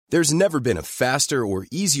There's never been a faster or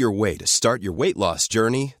easier way to start your weight loss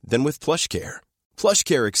journey than with PlushCare.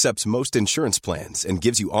 PlushCare accepts most insurance plans and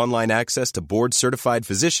gives you online access to board-certified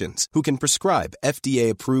physicians who can prescribe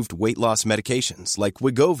FDA-approved weight loss medications like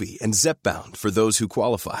Wegovy and Zepbound for those who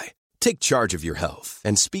qualify. Take charge of your health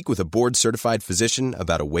and speak with a board-certified physician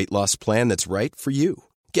about a weight loss plan that's right for you.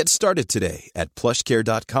 Get started today at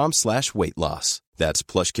plushcare.com/weight loss. That's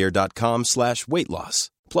plushcare.com/weight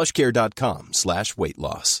loss. plushcare.com/weight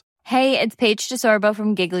loss. Hey, it's Paige DeSorbo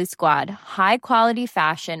from Giggly Squad. High quality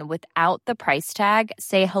fashion without the price tag.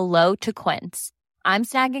 Say hello to Quince. I'm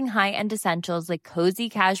snagging high-end essentials like cozy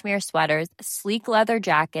cashmere sweaters, sleek leather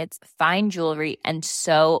jackets, fine jewelry, and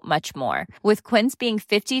so much more. With Quince being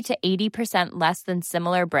 50 to 80% less than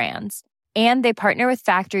similar brands. And they partner with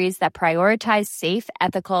factories that prioritize safe,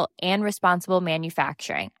 ethical, and responsible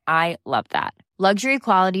manufacturing. I love that. Luxury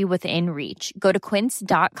quality within reach. Go to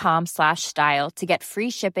quince.com/style to get free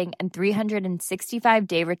shipping and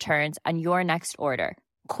 365-day returns on your next order.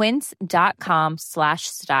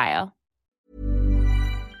 Quince.com/style.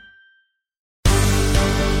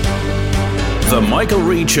 The Michael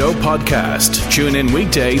Reid Show podcast. Tune in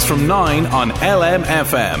weekdays from 9 on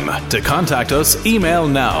LMFM. To contact us, email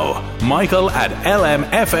now,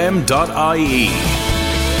 michael@lmfm.ie.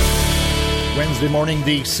 Wednesday morning,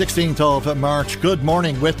 the 16th of March. Good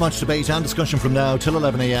morning, with much debate and discussion from now till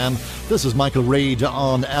 11 a.m. This is Michael Reid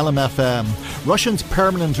on LMFM. Russia's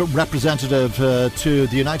permanent representative to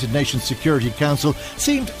the United Nations Security Council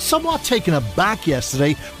seemed somewhat taken aback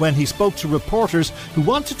yesterday when he spoke to reporters who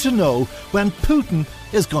wanted to know when Putin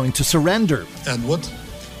is going to surrender. And what?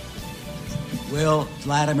 Will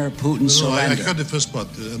Vladimir Putin surrender? I heard the first part.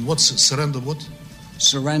 And what's surrender what?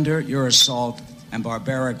 Surrender your assault and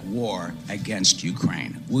barbaric war against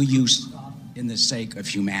Ukraine. Will you stop in the sake of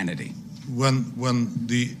humanity? When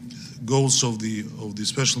the goals of the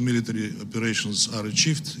special military operations are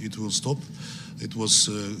achieved, it will stop. It was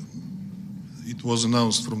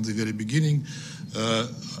announced from the very beginning.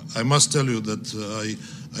 I must tell you that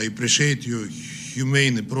I appreciate your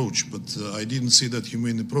humane approach, but I didn't see that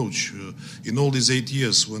humane approach. In all these 8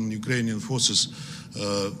 years when Ukrainian forces,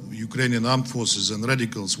 Ukrainian armed forces and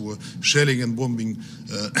radicals were shelling and bombing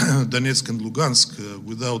Donetsk and Lugansk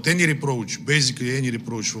without any reproach, basically any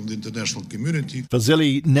reproach from the international community.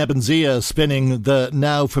 Vasily Nebenzia spinning the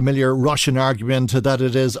now familiar Russian argument that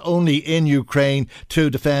it is only in Ukraine to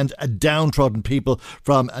defend a downtrodden people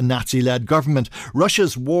from a Nazi-led government.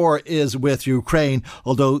 Russia's war is with Ukraine,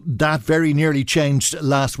 although that very nearly changed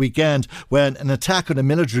last weekend when an attack on a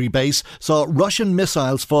military base saw Russian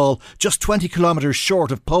missiles fall just 20 kilometres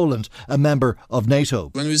short of Poland, a member of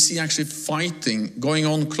NATO. When we see actually fighting going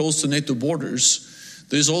on close to NATO borders,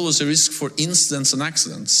 there is always a risk for incidents and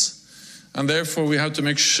accidents. And therefore we have to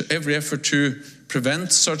make every effort to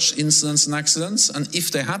prevent such incidents and accidents, and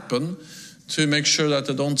if they happen, to make sure that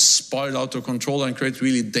they don't spiral out of control and create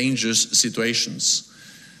really dangerous situations.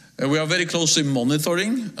 We are very closely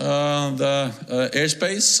monitoring the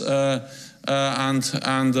airspace and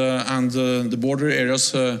the border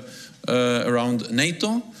areas around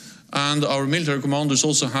NATO, and our military commanders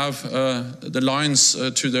also have the lines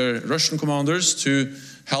to their Russian commanders to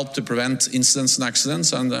help to prevent incidents and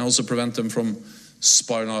accidents, and also prevent them from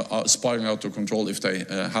spiraling out of control if they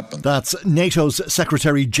happen. That's NATO's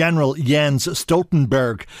Secretary General Jens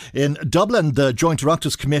Stoltenberg. In Dublin, the Joint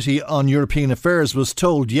Oireachtas Committee on European Affairs was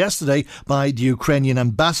told yesterday by the Ukrainian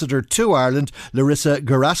ambassador to Ireland, Larissa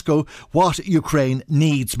Garasko, what Ukraine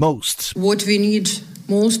needs most. What we need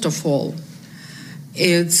most of all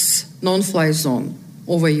is non-fly zone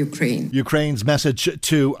over Ukraine. Ukraine's message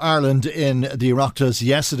to Ireland in the Oireachtas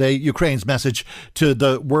yesterday, Ukraine's message to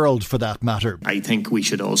the world for that matter. I think we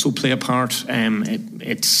should also play a part.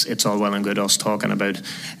 It's all well and good us talking about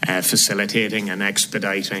facilitating and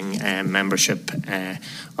expediting membership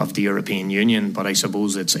of the European Union, but I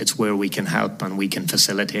suppose it's where we can help and we can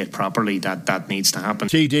facilitate properly that needs to happen.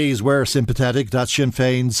 TDs were sympathetic. That's Sinn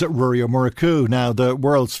Féin's Ruaidhrí Ó Murchú. Now, the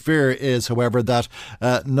world's fear is, however, that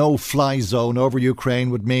no fly zone over Ukraine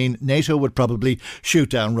would mean NATO would probably shoot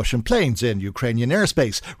down Russian planes in Ukrainian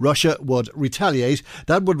airspace. Russia would retaliate.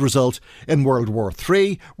 That would result in World War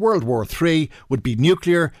III. World War III would be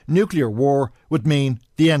nuclear. Nuclear war would mean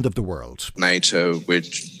the end of the world. NATO,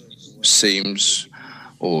 which seems,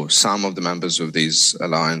 or some of the members of this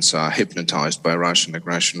alliance are hypnotized by Russian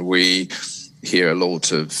aggression. We hear a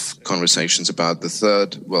lot of conversations about the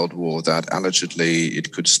Third World War, that allegedly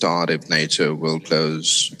it could start if NATO will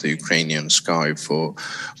close the Ukrainian sky for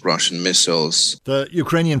Russian missiles. The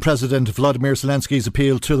Ukrainian President Vladimir Zelensky's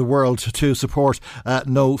appeal to the world to support a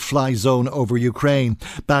no-fly zone over Ukraine.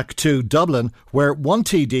 Back to Dublin, where one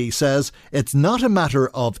TD says it's not a matter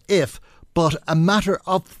of if, but a matter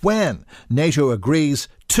of when NATO agrees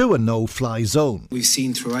to a no-fly zone. We've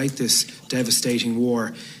seen throughout this devastating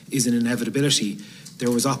war is an inevitability. There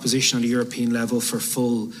was opposition on the European level for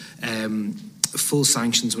full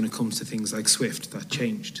sanctions when it comes to things like SWIFT. That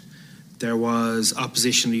changed. There was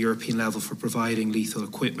opposition on the European level for providing lethal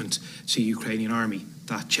equipment to the Ukrainian army.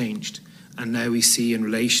 That changed. And now we see, in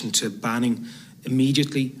relation to banning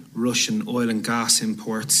immediately Russian oil and gas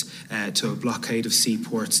imports, to a blockade of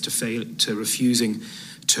seaports, to refusing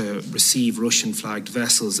to receive Russian-flagged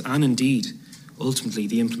vessels, and indeed, ultimately,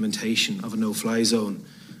 the implementation of a no-fly zone.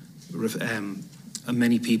 And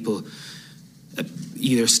many people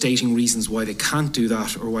either stating reasons why they can't do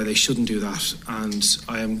that or why they shouldn't do that. And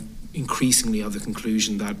I am increasingly of the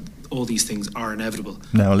conclusion that all these things are inevitable.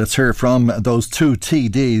 Now let's hear from those two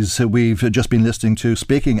TDs we've just been listening to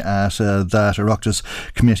speaking at that Oireachtas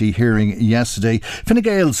committee hearing yesterday. Fine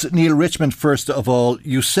Gael's Neil Richmond, first of all,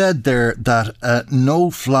 you said there that a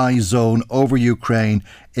no-fly zone over Ukraine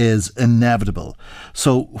is inevitable.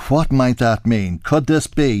 So what might that mean? Could this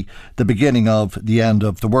be the beginning of the end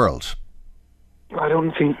of the world? I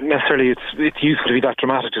don't think necessarily it's useful to be that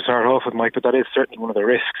dramatic to start off with, Mike, but that is certainly one of the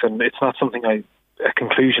risks, and it's not something a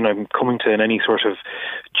conclusion I'm coming to in any sort of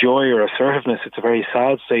joy or assertiveness. It's a very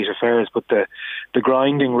sad state of affairs, but the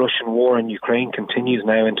grinding Russian war in Ukraine continues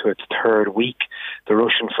now into its third week. The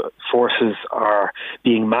Russian forces are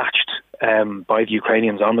being matched by the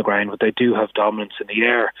Ukrainians on the ground, but they do have dominance in the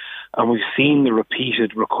air. And we've seen the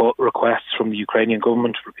repeated requests from the Ukrainian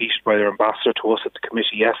government, repeated by their ambassador to us at the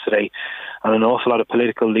committee yesterday. And an awful lot of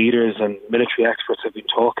political leaders and military experts have been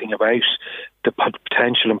talking about the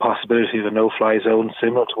potential and possibility of a no-fly zone,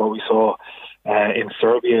 similar to what we saw in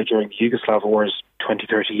Serbia during the Yugoslav wars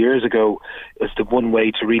 20-30 years ago, is the one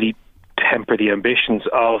way to really temper the ambitions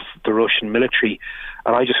of the Russian military.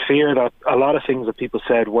 And I just fear that a lot of things that people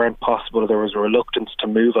said weren't possible. There was a reluctance to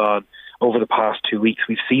move on over the past 2 weeks.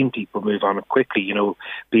 We've seen people move on quickly,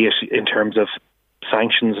 be it in terms of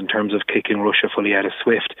sanctions, in terms of kicking Russia fully out of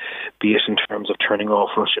SWIFT, be it in terms of turning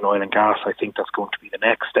off Russian oil and gas. I think that's going to be the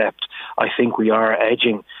next step. I think we are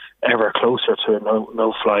edging ever closer to a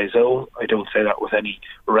no-fly zone. I don't say that with any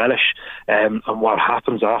relish. And what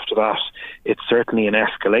happens after that, it's certainly an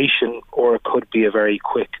escalation, or it could be a very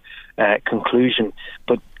quick conclusion.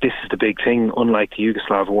 But this is the big thing. Unlike the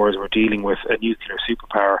Yugoslav wars, we're dealing with a nuclear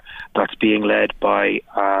superpower that's being led by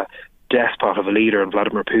a despot of a leader in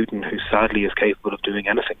Vladimir Putin, who sadly is capable of doing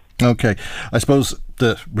anything. OK. I suppose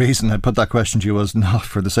the reason I put that question to you was not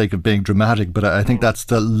for the sake of being dramatic, but I think that's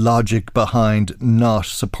the logic behind not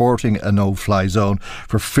supporting a no-fly zone,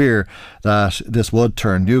 for fear that this would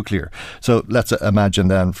turn nuclear. So let's imagine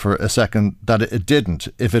then for a second that it didn't.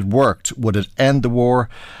 If it worked, would it end the war?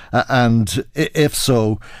 And if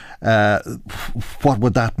so, what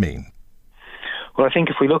would that mean? Well, I think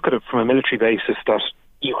if we look at it from a military basis, that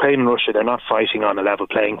Ukraine and Russia, they're not fighting on a level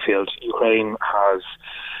playing field. Ukraine has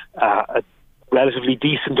a relatively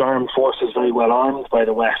decent armed forces, very well armed by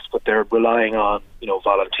the West, but they're relying on,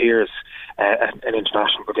 volunteers, an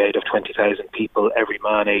international brigade of 20,000 people, every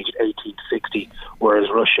man aged 18 to 60, whereas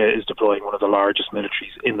Russia is deploying one of the largest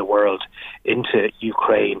militaries in the world into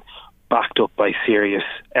Ukraine, backed up by serious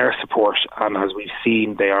air support. And as we've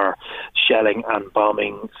seen, they are shelling and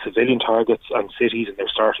bombing civilian targets and cities, and they're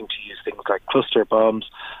starting to use things like cluster bombs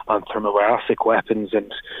and thermobrassic weapons,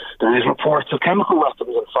 and there is reports of chemical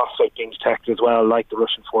weapons and phosphate being detected as well, like the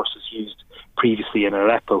Russian forces used previously in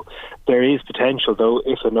Aleppo. There is potential, though,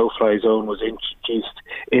 if a no-fly zone was introduced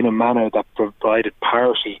in a manner that provided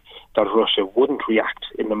parity, that Russia wouldn't react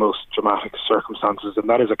in the most dramatic circumstances, and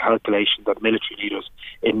that is a calculation that military leaders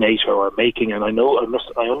in NATO are making. And I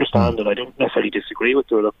understand, and I don't necessarily disagree with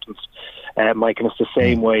the reluctance, Mike, and it's the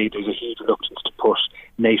same way there's a huge reluctance to put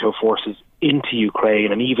NATO forces into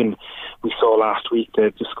Ukraine. And even we saw last week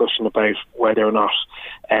the discussion about whether or not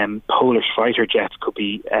Polish fighter jets could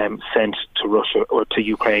be sent to Russia or to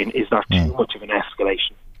Ukraine. Is that too much of an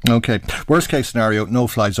escalation? OK. Worst case scenario,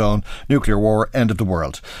 no-fly zone, nuclear war, end of the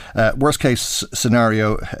world. Worst case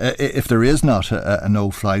scenario, if there is not a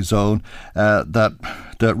no-fly zone, that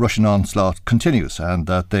the Russian onslaught continues and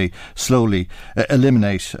that they slowly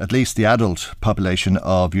eliminate at least the adult population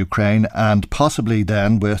of Ukraine, and possibly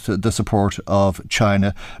then, with the support of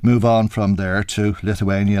China, move on from there to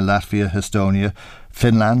Lithuania, Latvia, Estonia,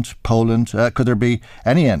 Finland, Poland? Could there be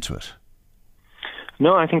any end to it?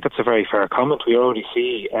 No, I think that's a very fair comment. We already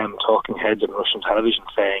see talking heads on Russian television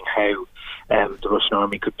saying how the Russian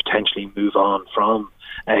army could potentially move on from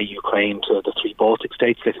Ukraine to the three Baltic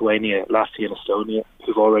states, Lithuania, Latvia and Estonia,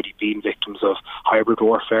 who've already been victims of hybrid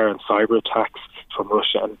warfare and cyber attacks from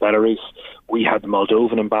Russia and Belarus. We had the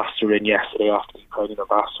Moldovan ambassador in yesterday after the Ukrainian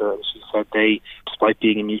ambassador, and she said they, despite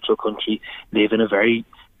being a neutral country, live in a very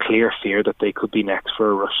clear fear that they could be next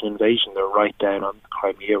for a Russian invasion. They're right down on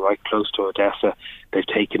Crimea, right close to Odessa. They've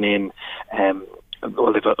taken in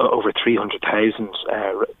they've over 300,000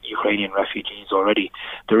 Ukrainian refugees already.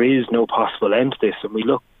 There is no possible end to this, and we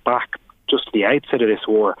look back just at the outset of this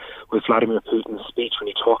war with Vladimir Putin's speech when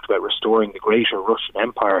he talked about restoring the greater Russian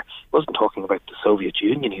Empire. He wasn't talking about the Soviet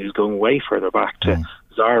Union. He was going way further back to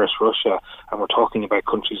Tsarist Russia, and we're talking about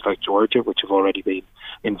countries like Georgia, which have already been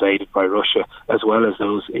invaded by Russia, as well as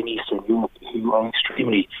those in Eastern Europe who are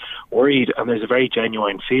extremely worried. And there's a very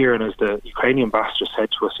genuine fear, and as the Ukrainian ambassador said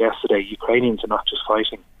to us yesterday, Ukrainians are not just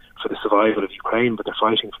fighting for the survival of Ukraine, but they're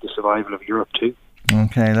fighting for the survival of Europe too.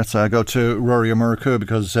 OK, let's go to Rory O'Murchu,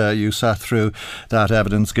 because you sat through that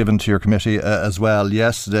evidence given to your committee as well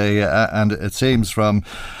yesterday, and it seems from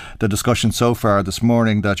the discussion so far this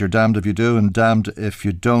morning that you're damned if you do and damned if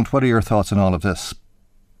you don't. What are your thoughts on all of this?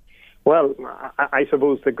 Well, I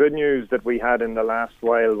suppose the good news that we had in the last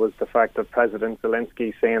while was the fact of President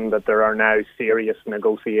Zelensky saying that there are now serious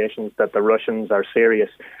negotiations, that the Russians are serious.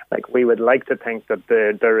 Like, we would like to think that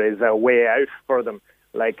there is a way out for them.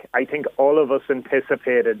 Like, I think all of us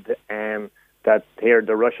anticipated that here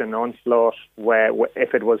the Russian onslaught,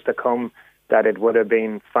 if it was to come, that it would have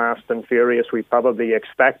been fast and furious. We probably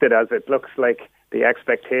expected, as it looks like the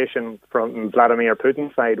expectation from Vladimir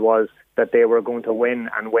Putin's side was that they were going to win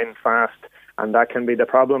and win fast. And that can be the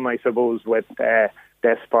problem, I suppose, with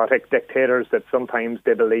despotic dictators, that sometimes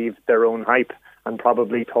they believe their own hype, and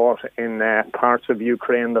probably thought in parts of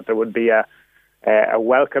Ukraine that there would be a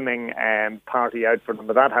welcoming party out for them,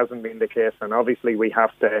 but that hasn't been the case. And obviously we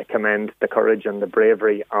have to commend the courage and the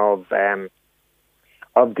bravery of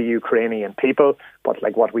the Ukrainian people. But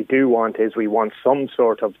like, what we do want is, we want some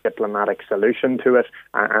sort of diplomatic solution to it.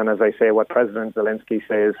 And as I say, what President Zelensky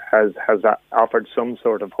says has offered some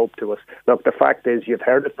sort of hope to us. Look, the fact is, you've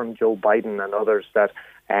heard it from Joe Biden and others that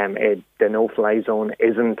the no-fly zone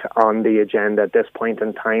isn't on the agenda at this point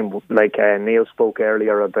in time. Like Neil spoke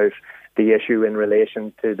earlier about the issue in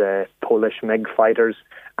relation to the Polish MiG fighters.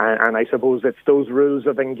 And I suppose it's those rules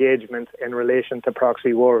of engagement in relation to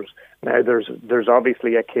proxy wars. Now, there's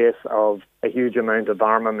obviously a case of a huge amount of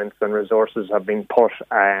armaments and resources have been put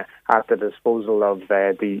at the disposal of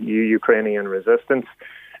the Ukrainian resistance.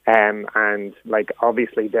 And, like,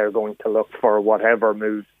 obviously they're going to look for whatever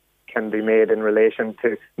moves can be made in relation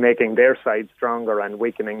to making their side stronger and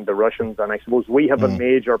weakening the Russians. And I suppose we have a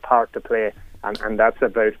major part to play, and that's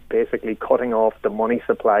about basically cutting off the money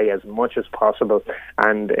supply as much as possible.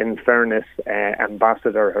 And in fairness,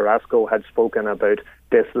 Ambassador Harasko had spoken about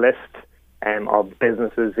this list of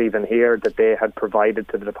businesses even here that they had provided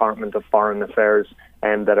to the Department of Foreign Affairs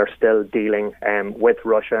that are still dealing with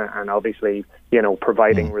Russia, and obviously,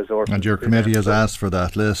 providing resources. And your committee has asked for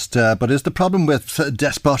that list. But is the problem with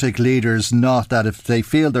despotic leaders not that if they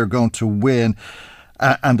feel they're going to win,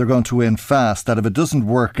 and they're going to win fast, that if it doesn't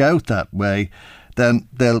work out that way, then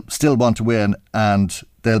they'll still want to win, and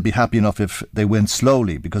they'll be happy enough if they win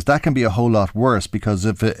slowly? Because that can be a whole lot worse, because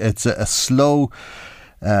if it's a slow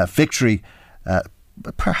victory,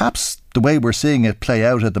 perhaps the way we're seeing it play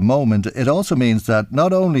out at the moment, it also means that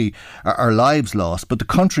not only are our lives lost, but the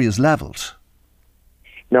country is levelled.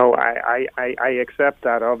 No, I accept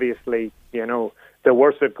that. Obviously, the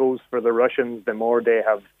worse it goes for the Russians, the more they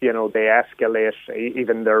have, they escalate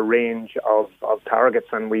even their range of targets.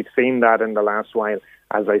 And we've seen that in the last while.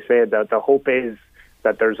 As I said, that the hope is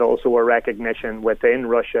that there's also a recognition within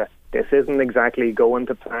Russia this isn't exactly going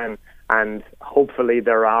to plan, and hopefully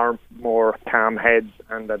there are more calm heads,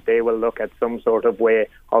 and that they will look at some sort of way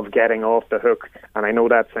of getting off the hook. And I know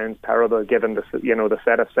that sounds terrible given the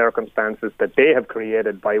set of circumstances that they have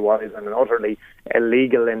created by what is an utterly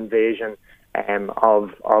illegal invasion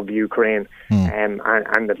of Ukraine. And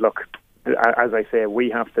that, look, as I say, we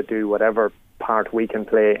have to do whatever part we can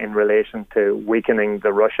play in relation to weakening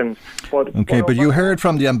the Russians. But you heard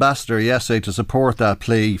from the ambassador yesterday to support that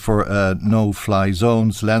plea for no-fly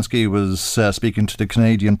zone. Zelensky was speaking to the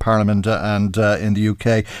Canadian Parliament and in the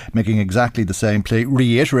UK, making exactly the same plea,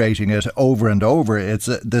 reiterating it over and over. It's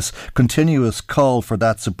this continuous call for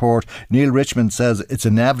that support. Neil Richmond says it's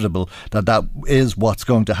inevitable that is what's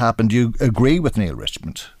going to happen. Do you agree with Neil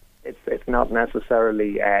Richmond? It's not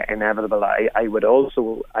necessarily inevitable. I would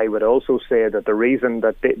also say that the reason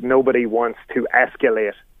that nobody wants to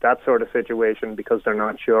escalate that sort of situation because they're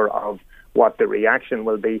not sure of what the reaction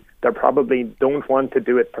will be. They probably don't want to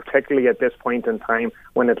do it, particularly at this point in time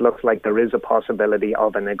when it looks like there is a possibility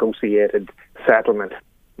of a negotiated settlement.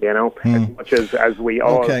 As much as we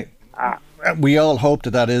all. Okay. We all hope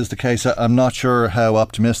that is the case. I'm not sure how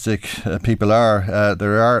optimistic people are.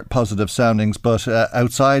 There are positive soundings, but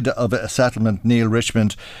outside of a settlement, Neil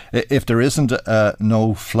Richmond, if there isn't a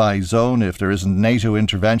no-fly zone, if there isn't NATO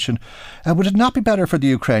intervention, would it not be better for the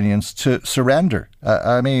Ukrainians to surrender?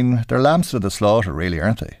 I mean, they're lambs to the slaughter, really,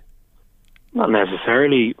 aren't they? Not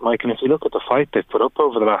necessarily, Mike. And if you look at the fight they've put up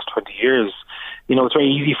over the last 20 years, it's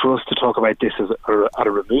very easy for us to talk about this as at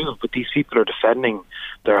a remove, but these people are defending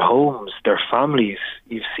their homes, their families.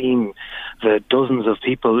 You've seen the dozens of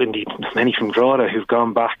people, indeed many from Drogheda, who've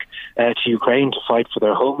gone back to Ukraine to fight for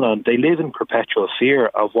their homeland. They live in perpetual fear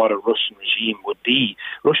of what a Russian regime would be.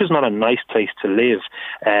 Russia's not a nice place to live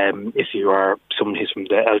if you are someone who's from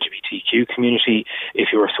the LGBTQ community, if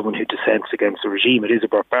you are someone who dissents against the regime. It is a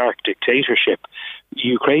barbaric dictatorship.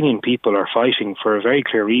 Ukrainian people are fighting for a very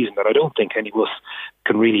clear reason that I don't think any of us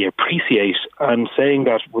can really appreciate, and saying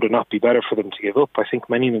that would it not be better for them to give up, I think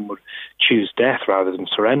many of them would choose death rather than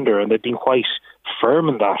surrender, and they've been quite firm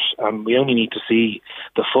in that, and we only need to see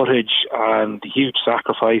the footage and the huge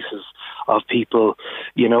sacrifices of people.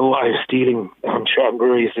 I was dealing, I'm sure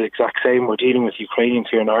Brewery is the exact same, we're dealing with Ukrainians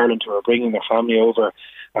here in Ireland who are bringing their family over,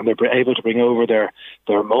 and they're able to bring over their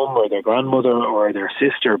mum or their grandmother or their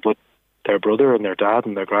sister, but their brother and their dad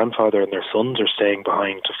and their grandfather and their sons are staying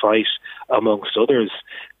behind to fight, amongst others.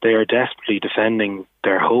 They are desperately defending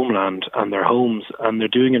their homeland and their homes, and they're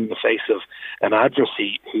doing it in the face of an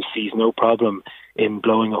adversary who sees no problem in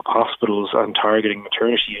blowing up hospitals and targeting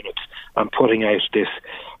maternity units and putting out this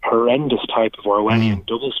horrendous type of Orwellian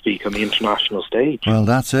doublespeak on the international stage. Well,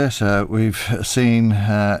 that's it. We've seen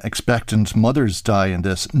expectant mothers die in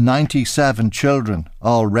this. 97 children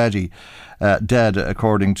already dead,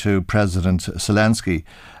 according to President Zelensky,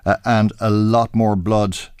 and a lot more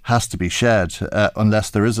blood has to be shed unless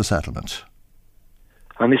there is a settlement.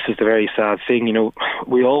 And this is the very sad thing,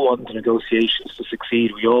 we all want the negotiations to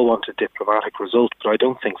succeed, we all want a diplomatic result, but I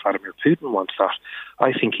don't think Vladimir Putin wants that.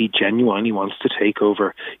 I think he genuinely wants to take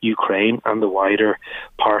over Ukraine and the wider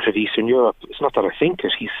part of Eastern Europe. It's not that I think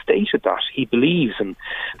it, he's stated that. He believes, and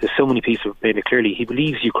there's so many people who've made it clearly, he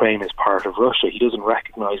believes Ukraine is part of Russia. He doesn't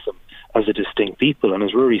recognise them as a distinct people. And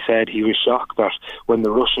as Rory said, he was shocked that when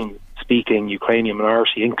the Russian-speaking Ukrainian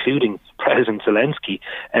minority, including President Zelensky,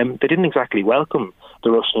 they didn't exactly welcome the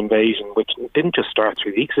Russian invasion, which didn't just start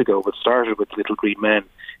 3 weeks ago, but started with Little Green Men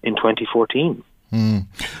in 2014.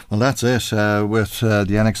 Well, that's it, with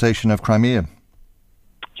the annexation of Crimea.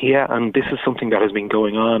 Yeah, and this is something that has been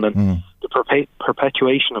going on, and the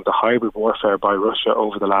perpetuation of the hybrid warfare by Russia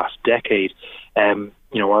over the last decade.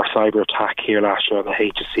 Our cyber attack here last year on the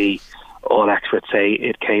HSE, all experts say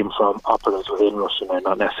it came from operatives within Russia and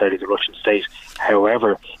not necessarily the Russian state.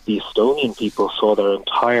 However, the Estonian people saw their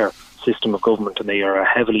entire system of government, and they are a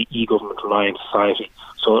heavily e-government reliant society,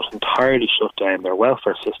 so it entirely shut down their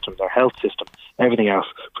welfare system, their health system, everything else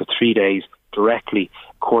for 3 days, directly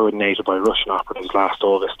coordinated by Russian operatives last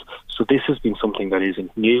August. So this has been something that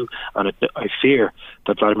isn't new, and I fear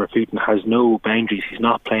that Vladimir Putin has no boundaries. He's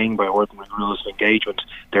not playing by ordinary rules of engagement.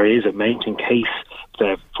 There is a mounting case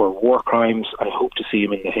for war crimes. I hope to see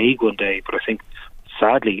him in The Hague one day, but I think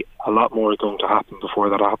sadly, a lot more is going to happen before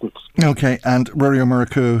that happens. OK, and Ruairí Ó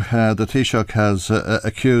Murchú, the Taoiseach has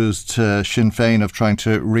accused Sinn Féin of trying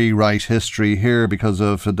to rewrite history here because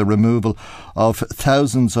of the removal of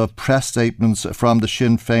thousands of press statements from the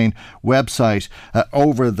Sinn Féin website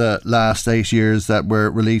over the last 8 years that were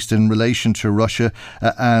released in relation to Russia.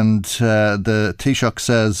 And the Taoiseach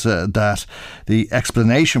says that the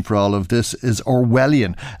explanation for all of this is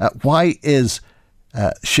Orwellian. Why is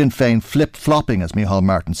Sinn Féin flip-flopping, as Micheál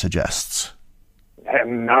Martin suggests?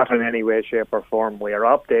 Not in any way, shape or form. We are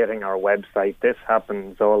updating our website. This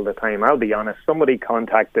happens all the time. I'll be honest, somebody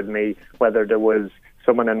contacted me whether there was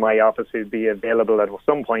someone in my office who'd be available at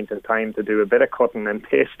some point in time to do a bit of cutting and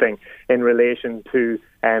pasting in relation to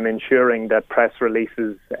ensuring that press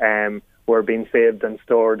releases were being saved and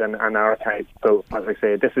stored and archived. So, as I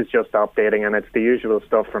say, this is just updating, and it's the usual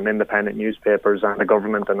stuff from independent newspapers and the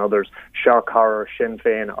government and others. Shock, horror, Sinn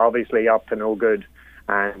Féin, obviously up to no good.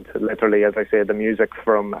 And literally, as I say, the music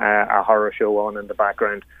from a horror show on in the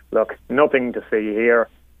background. Look, nothing to see here.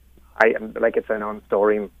 It's a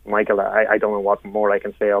non-story, Michael. I don't know what more I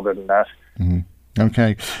can say other than that.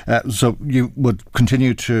 Okay, so you would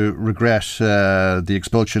continue to regret the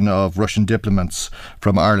expulsion of Russian diplomats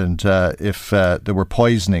from Ireland if they were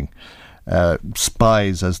poisoning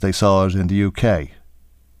spies as they saw it in the UK?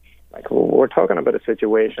 We're talking about a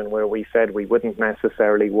situation where we said we wouldn't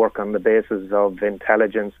necessarily work on the basis of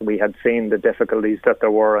intelligence. We had seen the difficulties that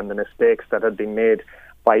there were and the mistakes that had been made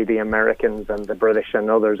by the Americans and the British and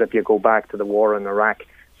others if you go back to the war in Iraq.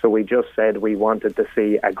 So we just said we wanted to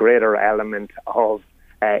see a greater element of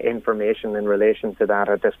information in relation to that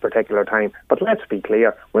at this particular time. But let's be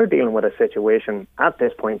clear, we're dealing with a situation at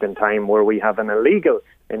this point in time where we have an illegal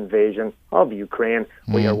invasion of Ukraine.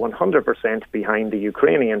 We are 100% behind the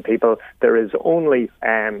Ukrainian people. There is only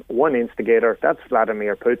one instigator, that's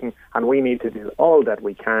Vladimir Putin, and we need to do all that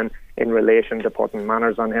we can in relation to putting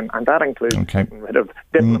manners on him, and that includes getting rid of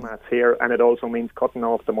diplomats here, and it also means cutting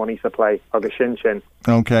off the money supply or the shin-shin.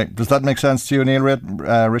 Okay, does that make sense to you, Neil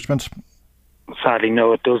Richmond? Sadly,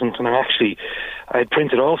 no, it doesn't. And I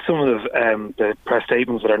printed off some of the press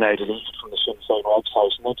statements that are now deleted from the Sinn Féin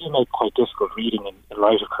website, and they do make quite difficult reading in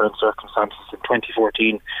light of current circumstances. In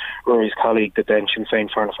 2014, Rory's colleague, the then Sinn Féin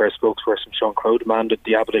Foreign Affairs spokesperson Sean Crowe, demanded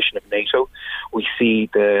the abolition of NATO. We see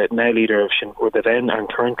the now leader of the then and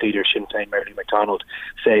current leader of Sinn Féin, Mary MacDonald,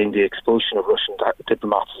 saying the expulsion of Russian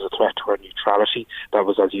diplomats is a threat to our neutrality. That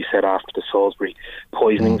was, as you said, after the Salisbury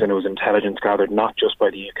poisonings, and it was intelligence gathered not just by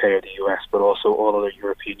the UK or the US, but also all other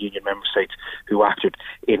European Union member states who acted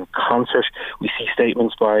in concert. We see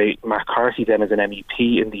statements by Matt Carthy, then as an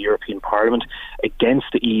MEP in the European Parliament, against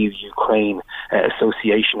the EU-Ukraine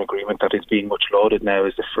association agreement that is being much lauded now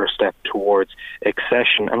as the first step towards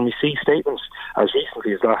accession. And we see statements as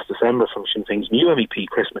recently as last December from Sinn Féin's new MEP,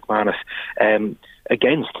 Chris McManus,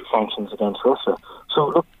 against sanctions against Russia. So,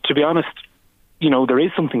 look, to be honest, there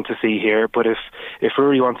is something to see here, but if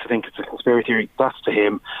Rory wants to think it's a conspiracy theory, that's to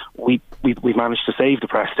him. We've managed to save the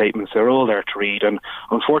press statements. They're all there to read, and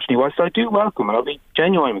unfortunately, whilst I do welcome, and I'll be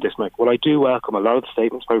genuine with this, Mike, I do welcome a lot of the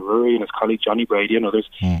statements by Rory and his colleague Johnny Brady and others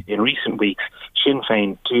in recent weeks, Sinn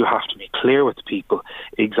Féin do have to be clear with the people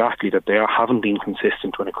exactly that they haven't been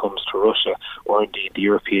consistent when it comes to Russia or indeed the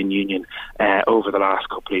European Union over the last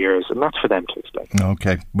couple of years, and that's for them to explain.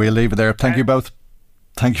 Okay, we'll leave it there. Thank you both.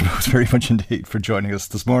 Thank you both very much indeed for joining us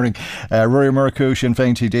this morning. Rory Murricu, Sinn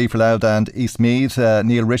Féin TD for Louth and Eastmeath.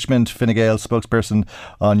 Neil Richmond, Fine Gael spokesperson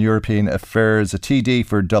on European Affairs, a TD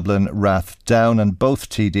for Dublin Rathdown, and both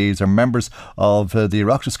TDs are members of the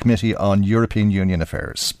Oireachtas Committee on European Union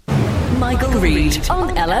Affairs. Michael Reid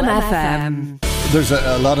on LMFM. There's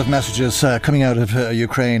a lot of messages coming out of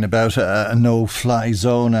Ukraine about a no-fly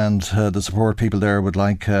zone and the support people there would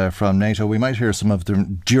like from NATO. We might hear some of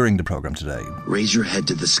them during the programme today. Raise your head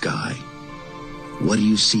to the sky. What do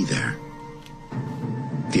you see there?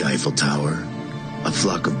 The Eiffel Tower, a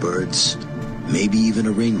flock of birds, maybe even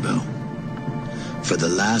a rainbow. For the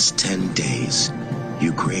last 10 days,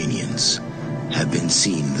 Ukrainians have been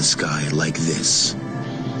seeing the sky like this.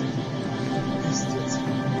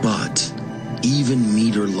 But even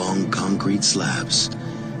meter-long concrete slabs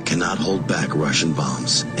cannot hold back Russian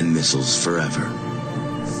bombs and missiles forever.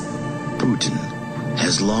 Putin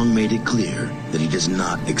has long made it clear that he does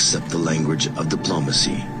not accept the language of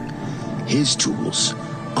diplomacy. His tools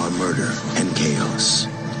are murder and chaos.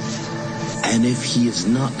 And if he is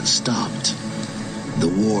not stopped, the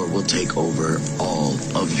war will take over all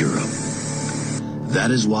of Europe.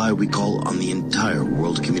 That is why we call on the entire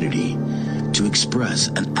world community to express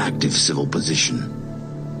an active civil position.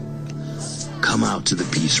 Come out to the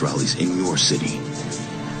peace rallies in your city.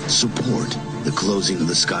 Support the closing of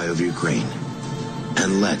the sky of Ukraine.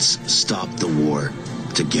 And let's stop the war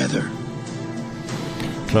together.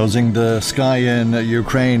 Closing the sky in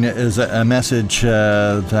Ukraine is a message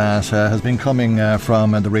that has been coming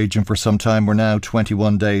from the region for some time. We're now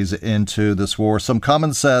 21 days into this war. Some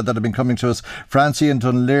comments that have been coming to us. Francie in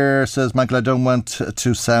Dunleer says, Michael, I don't want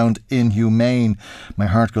to sound inhumane. My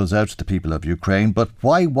heart goes out to the people of Ukraine. But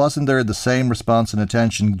why wasn't there the same response and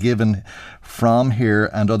attention given from here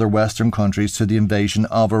and other Western countries to the invasion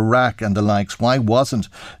of Iraq and the likes? Why wasn't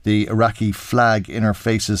the Iraqi flag in our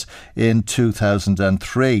faces in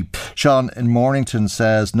 2003? Sean in Mornington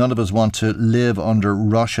says, none of us want to live under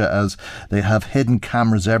Russia as they have hidden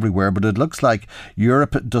cameras everywhere, but it looks like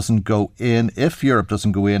Europe doesn't go in. If Europe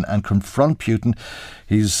doesn't go in and confront Putin,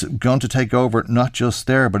 He's going to take over not just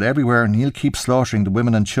there but everywhere, and he'll keep slaughtering the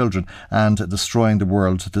women and children and destroying the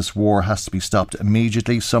world. This war has to be stopped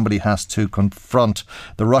immediately. Somebody has to confront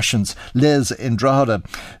the Russians. Liz in Drogheda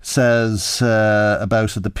says about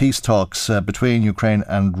the peace talks between Ukraine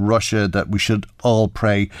and Russia that we should all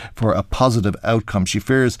pray for a positive outcome. She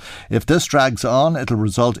fears if this drags on, it'll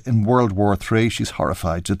result in World War III. She's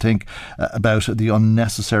horrified to think about the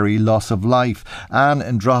unnecessary loss of life. Anne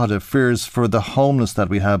in Drogheda fears for the homeless that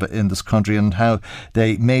we have in this country and how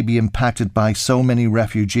they may be impacted by so many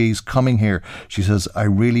refugees coming here. She says, I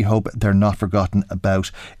really hope they're not forgotten about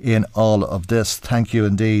in all of this. Thank you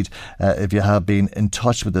indeed if you have been in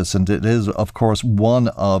touch with us. And it is, of course, one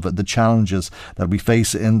of the challenges that we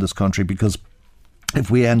face in this country, because if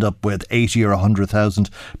we end up with 80 or 100,000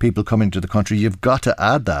 people coming to the country, you've got to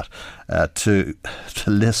add that to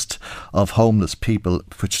the list of homeless people,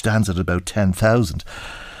 which stands at about 10,000.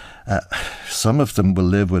 Some of them will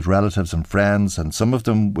live with relatives and friends, and some of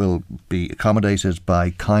them will be accommodated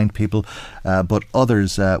by kind people, but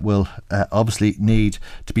others will obviously need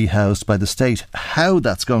to be housed by the state. How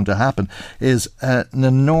that's going to happen is an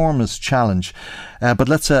enormous challenge. But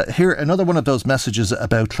let's hear another one of those messages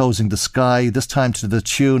about closing the sky, this time to the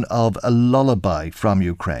tune of a lullaby from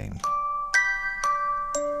Ukraine.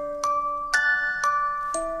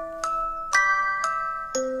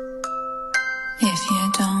 If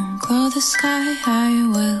you don't glow the sky, I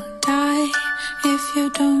will die. If you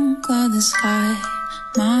don't glow the sky,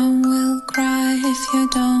 Mom will cry. If you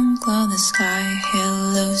don't glow the sky, he'll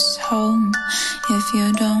lose home. If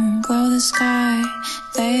you don't glow the sky,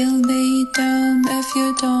 they'll be doomed. If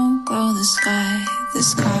you don't glow the sky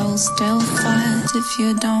will still fight. If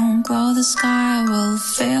you don't glow the sky, will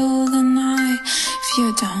fill the night. If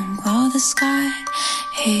you don't glow the sky,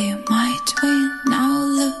 he might win. Now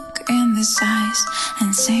look in his eyes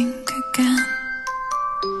and sink again.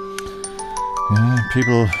 Yeah,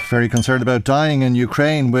 people very concerned about dying in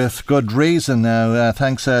Ukraine with good reason now.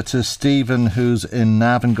 Thanks to Stephen, who's in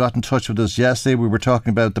Navan, got in touch with us yesterday. We were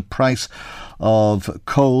talking about the price of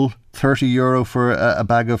coal. €30 for a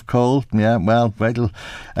bag of coal. Yeah, well, wait till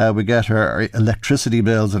we get our electricity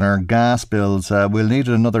bills and our gas bills. We'll need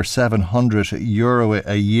another €700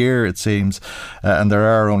 a year, it seems. And there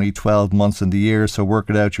are only 12 months in the year, so work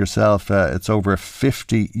it out yourself. It's over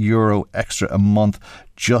 €50 extra a month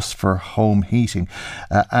just for home heating.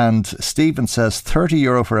 And Stephen says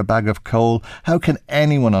 €30 for a bag of coal. How can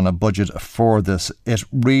anyone on a budget afford this? It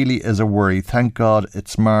really is a worry. Thank God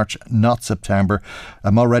it's March, not September.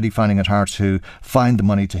 I'm already finding it hard to find the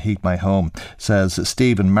money to heat my home, says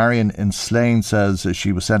Stephen. Marion in Slane says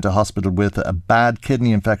she was sent to hospital with a bad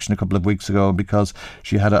kidney infection a couple of weeks ago because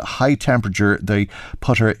she had a high temperature. They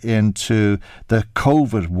put her into the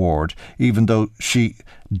COVID ward, even though she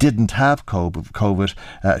didn't have COVID.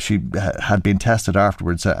 She had been tested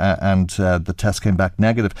afterwards and the test came back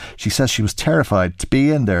negative. She says she was terrified to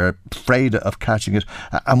be in there, afraid of catching it,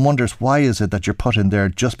 and wonders why is it that you're put in there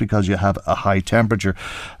just because you have a high temperature.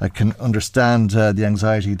 I can understand the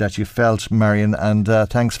anxiety that you felt, Marion, and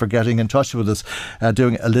thanks for getting in touch with us,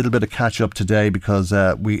 doing a little bit of catch up today, because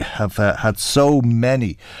we have had so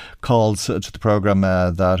many calls to the programme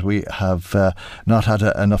that we have not had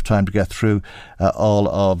enough time to get through all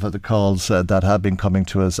of the calls that have been coming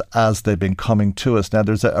to us as they've been coming to us. Now,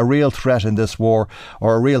 there's a real threat in this war,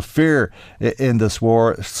 or a real fear in this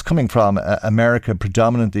war. It's coming from America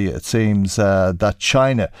predominantly. It seems that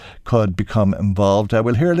China could become involved.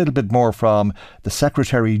 We'll hear a little bit more from the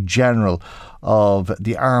Secretary General of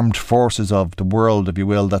the armed forces of the world, if you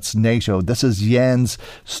will. That's NATO. This is Jens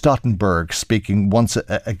Stoltenberg speaking once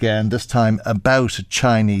again, this time about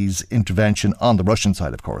Chinese intervention on the Russian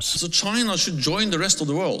side, of course. So China should join the rest of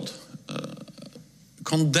the world,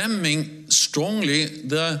 condemning strongly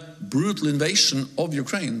the brutal invasion of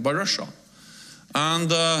Ukraine by Russia.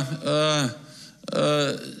 And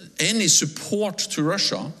any support to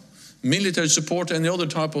Russia, military support, any other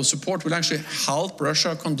type of support, will actually help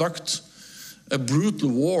Russia conduct a brutal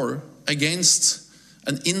war against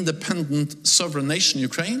an independent sovereign nation,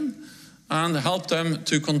 Ukraine, and help them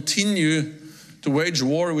to continue to wage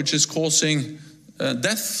war, which is causing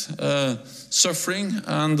death, suffering,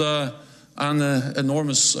 and an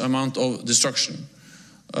enormous amount of destruction.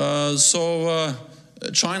 So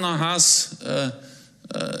China has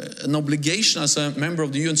an obligation as a member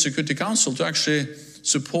of the UN Security Council to actually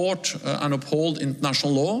support and uphold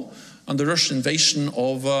international law, and the Russian invasion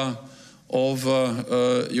of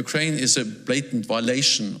Ukraine is a blatant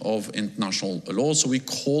violation of international law. So we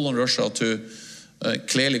call on Russia to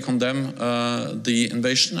clearly condemn the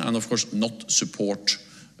invasion and, of course, not support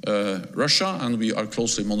Russia. And we are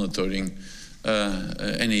closely monitoring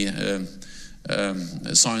any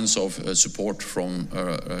signs of support from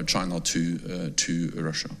China to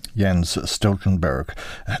Russia. Jens Stoltenberg.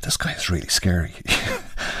 This guy is really scary.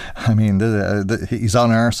 I mean, he's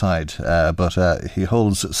on our side, but he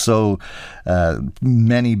holds so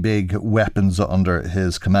many big weapons under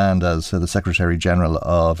his command as the Secretary General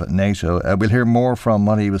of NATO. We'll hear more from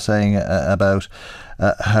what he was saying about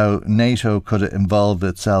how NATO could involve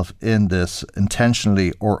itself in this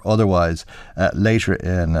intentionally or otherwise later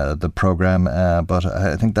in the programme. But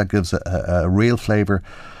I think that gives a real flavour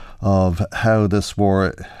of how this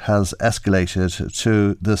war has escalated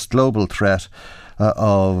to this global threat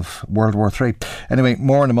of World War III. Anyway,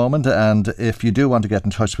 more in a moment, and if you do want to get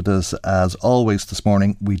in touch with us, as always this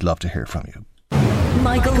morning, we'd love to hear from you.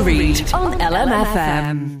 Michael Reid on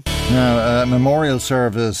LMFM. Now, a memorial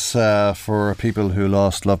service for people who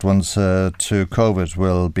lost loved ones to COVID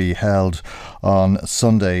will be held on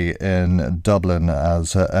Sunday in Dublin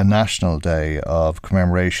as a national day of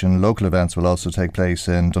commemoration. Local events will also take place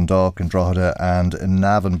in Dundalk, in Drogheda and in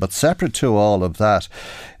Navan. But separate to all of that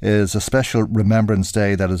is a special Remembrance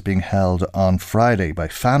Day that is being held on Friday by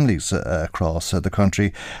families across the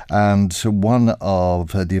country. And one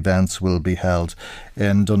of the events will be held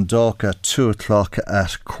in Dundalk at 2:00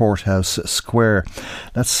 at Courthouse Square.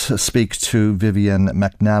 Let's speak to Vivian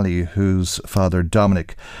McNally, whose father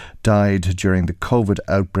Dominic died during the COVID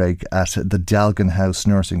outbreak at the Dalgan House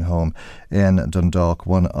nursing home in Dundalk,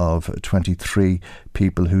 one of 23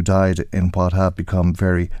 people who died in what have become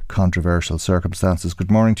very controversial circumstances.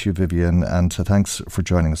 Good morning to you, Vivian, and thanks for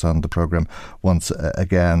joining us on the programme once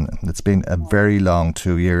again. It's been a very long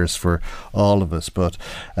 2 years for all of us, but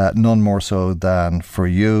none more so than for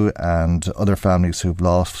you and other families who've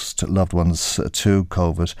lost loved ones to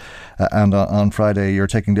COVID. And on Friday, you're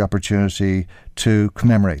taking the opportunity to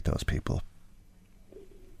commemorate those people.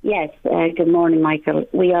 Yes, good morning, Michael.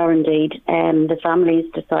 We are indeed. The families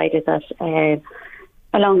decided that,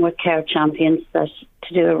 along with Care Champions, that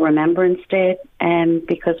to do a Remembrance Day,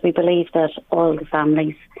 because we believe that all the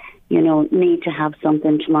families, need to have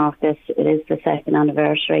something to mark this. It is the second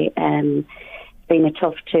anniversary. It's been a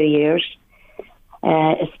tough 2 years,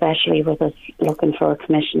 especially with us looking for a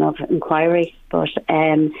commission of inquiry. But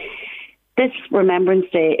this Remembrance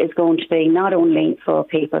Day is going to be not only for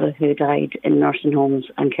people who died in nursing homes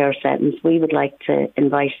and care settings. We would like to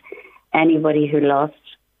invite anybody who lost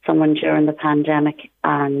someone during the pandemic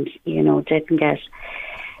and, didn't get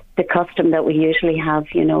the custom that we usually have,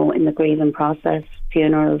 in the grieving process,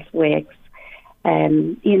 funerals, wakes,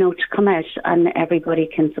 to come out and everybody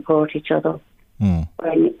can support each other.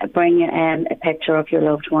 Bring a picture of your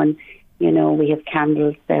loved one. We have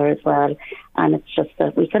candles there as well, and it's just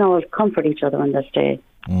that we can all comfort each other on this day.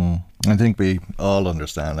 I think we all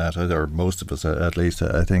understand that, or most of us at least,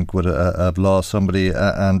 I think, would have lost somebody,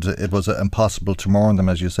 and it was impossible to mourn them,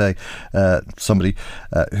 as you say. Somebody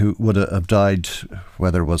who would have died,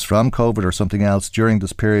 whether it was from COVID or something else, during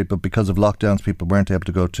this period, but because of lockdowns, people weren't able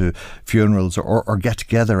to go to funerals or get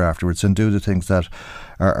together afterwards and do the things that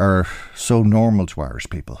are so normal to Irish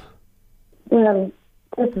people. Well,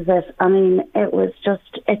 this is it. I mean,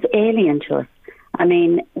 it's alien to us. I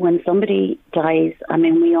mean, when somebody dies,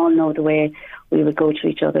 we all know the way we would go to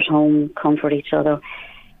each other's home, comfort each other,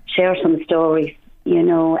 share some stories,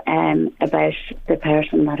 about the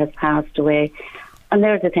person that has passed away. And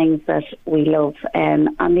they're the things that we love. And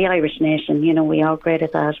the Irish nation, we are great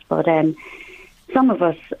at that. But some of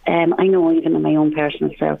us, I know even in my own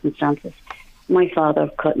personal circumstances, my father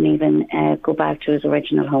couldn't even go back to his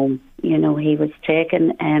original home. He was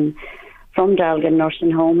taken from Dalgan nursing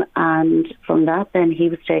home, and from that then he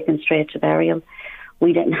was taken straight to burial.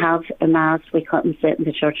 We didn't have a mass, we couldn't sit in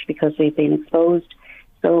the church because we'd been exposed.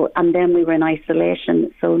 And then we were in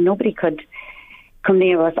isolation, so nobody could come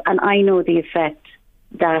near us. And I know the effect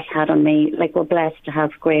that had on me. Like, we're blessed to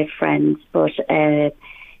have great friends, but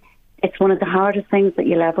it's one of the hardest things that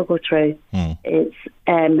you'll ever go through. It's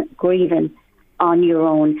grieving on your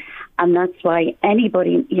own. And that's why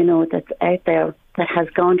anybody, that's out there that has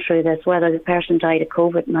gone through this, whether the person died of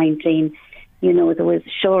COVID-19, there was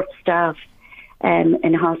short staff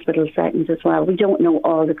in hospital settings as well. We don't know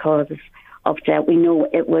all the causes of death. We know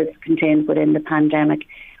it was contained within the pandemic.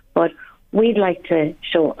 But we'd like to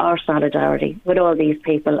show our solidarity with all these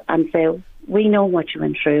people and say, we know what you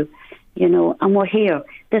went through, and we're here.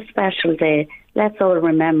 This special day, let's all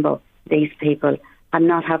remember these people and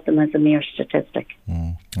not have them as a mere statistic.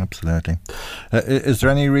 Absolutely. Is there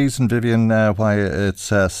any reason, Vivian, why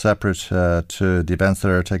it's separate to the events that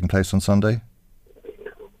are taking place on Sunday?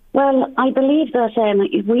 Well, I believe that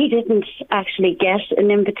we didn't actually get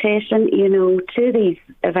an invitation, to these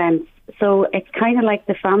events. So it's kind of like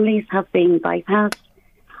the families have been bypassed.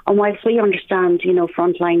 And whilst we understand,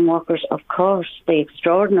 frontline workers, of course, the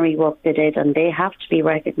extraordinary work they did, and they have to be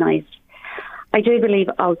recognised, I do believe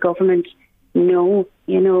our government know,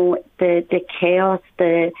 the chaos,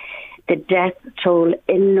 the death toll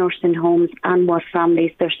in nursing homes and what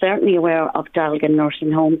families. They're certainly aware of Dalgan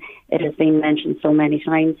Nursing Home. It has been mentioned so many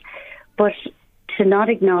times. But to not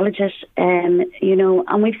acknowledge it, and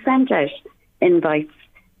we've sent out invites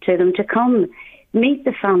to them to come meet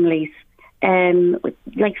the families.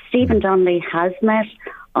 Like Stephen Donnelly has met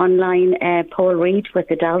online Paul Reid with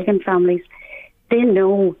the Dalgan families. They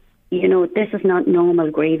know, this is not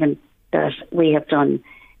normal grieving that we have done.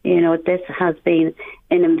 This has been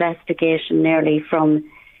an investigation nearly from,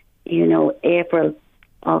 April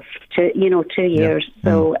of 2 years. Yeah.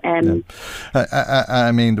 So,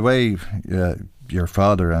 I mean, the way your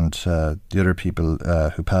father and the other people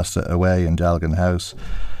who passed away in Dalgan House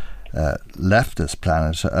left this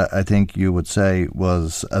planet, I think you would say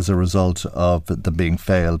was as a result of them being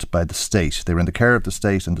failed by the state. They were in the care of the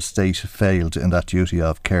state, and the state failed in that duty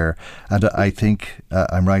of care. And I think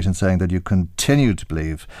I'm right in saying that you continue to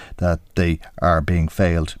believe that they are being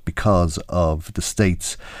failed because of the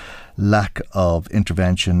state's lack of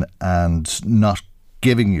intervention and not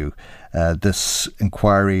giving you this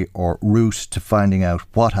inquiry or route to finding out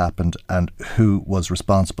what happened and who was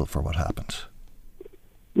responsible for what happened.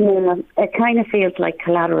 Yeah, it kind of feels like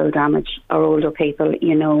collateral damage. Our older people,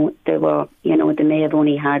 they were, they may have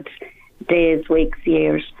only had days, weeks,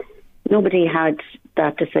 years. Nobody had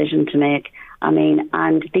that decision to make. I mean,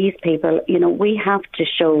 and these people, we have to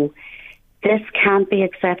show this can't be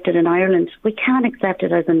accepted in Ireland. We can't accept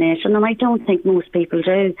it as a nation, and I don't think most people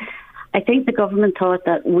do. I think the government thought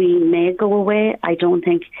that we may go away. I don't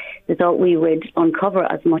think they thought we would uncover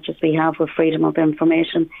as much as we have with freedom of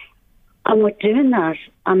information. And with doing that,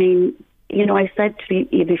 I mean, I said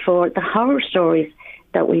to you before, the horror stories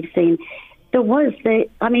that we've seen,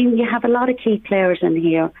 you have a lot of key players in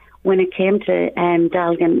here when it came to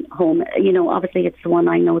Dalgan Home. Obviously it's the one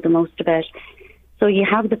I know the most about. So you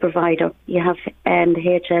have the provider, you have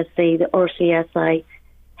the HSC, the RCSI,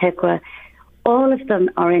 HIQA, all of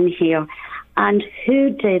them are in here. And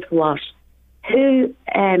who did what? Who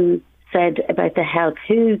said about the help?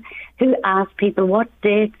 Who asked people what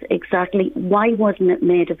dates exactly? Why wasn't it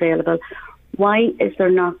made available? Why is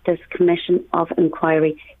there not this commission of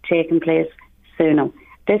inquiry taking place sooner?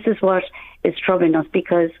 This is what is troubling us,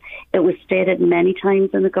 because it was stated many times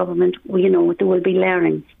in the government, there will be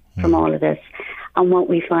learnings from all of this. And what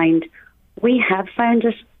we find, we have found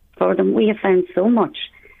it for them. We have found so much.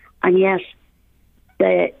 And yet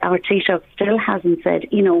our Taoiseach still hasn't said,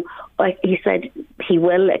 he said he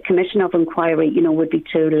will, a commission of inquiry, would be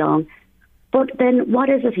too long. But then what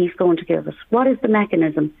is it he's going to give us? What is the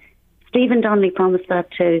mechanism? Stephen Donnelly promised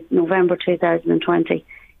that to November 2020.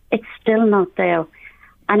 It's still not there.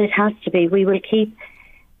 And it has to be. We will keep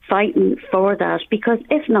fighting for that, because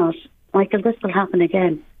if not, Michael, this will happen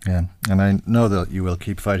again. Yeah, and I know that you will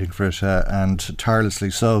keep fighting for it, and tirelessly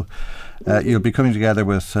so. You'll be coming together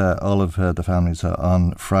with all of the families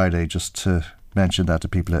on Friday, just to mention that to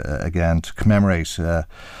people again, to commemorate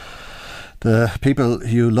the people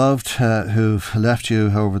you loved who've left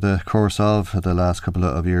you over the course of the last couple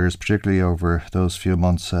of years, particularly over those few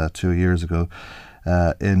months 2 years ago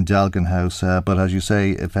in Dalgan House. But as you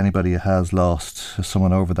say, if anybody has lost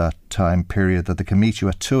someone over that time period, that they can meet you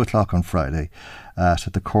at 2 o'clock on Friday at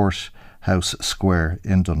the Courthouse Square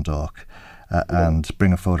in Dundalk. And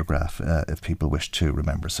bring a photograph if people wish to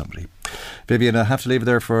remember somebody. Vivian, I have to leave it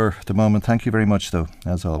there for the moment. Thank you very much, though,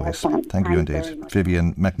 as always. Thank you indeed.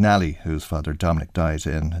 Vivian McNally, whose father Dominic died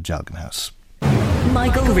in Dalgan House.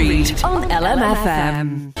 Michael Reid on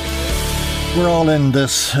LMFM. We're all in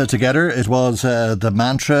this together. It was the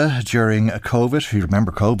mantra during COVID. You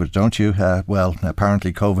remember COVID, don't you? Well,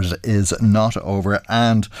 apparently COVID is not over,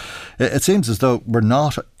 and it seems as though we're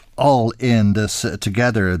not all in this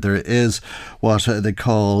together. There is what they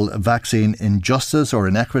call vaccine injustice or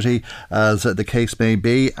inequity, as the case may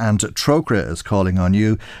be, and Trócaire is calling on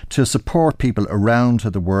you to support people around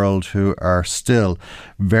the world who are still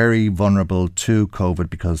very vulnerable to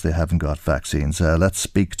COVID because they haven't got vaccines. Let's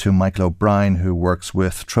speak to Michael O'Brien, who works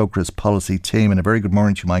with Trócaire's policy team. And a very good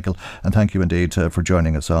morning to you, Michael, and thank you indeed for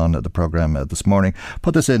joining us on the programme this morning.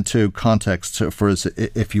 Put this into context for us,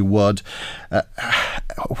 if you would.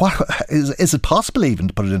 What is it possible even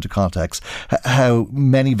to put it into context how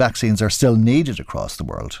many vaccines are still needed across the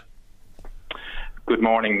world? Good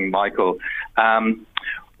morning, Michael.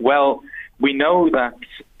 Well, we know that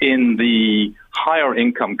in the higher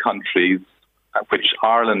income countries, which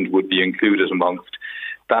Ireland would be included amongst,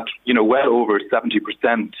 that, well over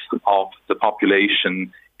 70% of the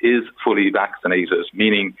population is fully vaccinated,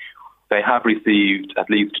 meaning they have received at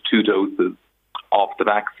least 2 doses of the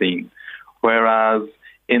vaccine. Whereas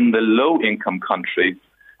in the low-income countries,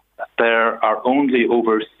 there are only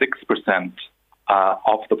over 6%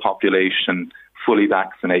 of the population fully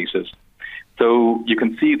vaccinated. So you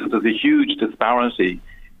can see that there's a huge disparity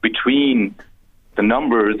between the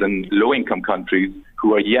numbers in low-income countries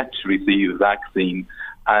who are yet to receive a vaccine,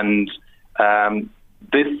 and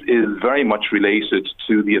this is very much related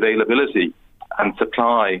to the availability and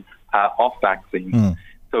supply of vaccines.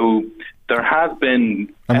 So there has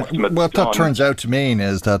been estimates. What that turns out to mean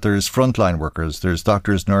is that there's frontline workers, there's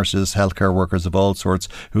doctors, nurses, healthcare workers of all sorts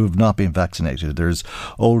who have not been vaccinated. There's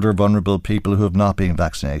older, vulnerable people who have not been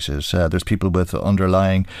vaccinated. There's people with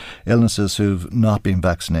underlying illnesses who've not been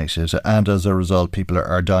vaccinated. And as a result, people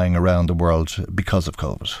are dying around the world because of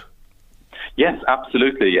COVID. Yes,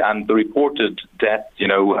 absolutely. And the reported deaths,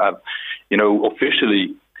 have,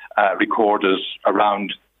 officially recorded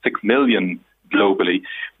around 6 million globally,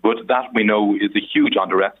 but that we know is a huge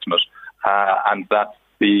underestimate, and that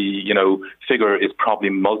the figure is probably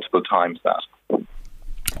multiple times that.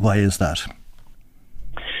 Why is that?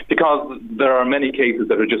 Because there are many cases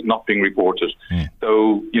that are just not being reported.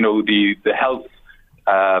 So the health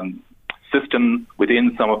system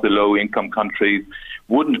within some of the low income countries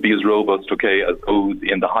wouldn't be as robust, as those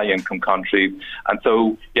in the high income countries. And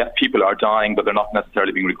so, yes, people are dying, but they're not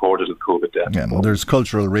necessarily being recorded as COVID deaths. Yeah, well, there's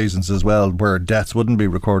cultural reasons as well where deaths wouldn't be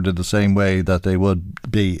recorded the same way that they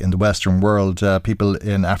would be in the Western world. People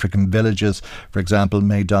in African villages, for example,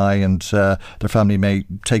 may die and their family may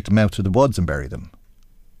take them out to the woods and bury them.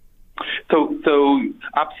 So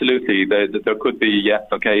absolutely, there could be,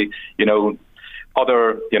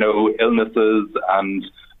 other, illnesses and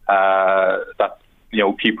that,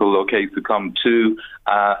 people, succumb to,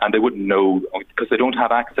 and they wouldn't know because they don't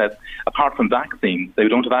have access, apart from vaccines, they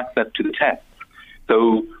don't have access to the tests.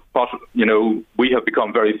 So what, we have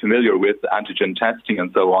become very familiar with antigen testing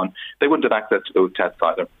and so on, they wouldn't have access to those tests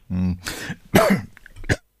either.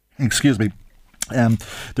 Excuse me.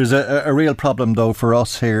 There's a real problem, though, for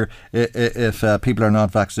us here if people are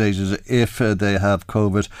not vaccinated, if they have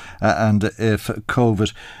COVID, and if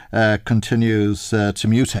COVID continues to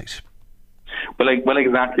mutate. Well,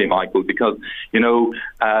 exactly, Michael, because,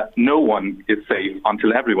 no one is safe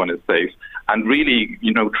until everyone is safe. And really,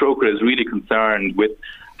 Trócaire is really concerned with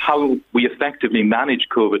how we effectively manage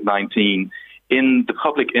COVID-19 in the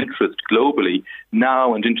public interest globally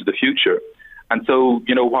now and into the future. And so,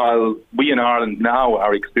 while we in Ireland now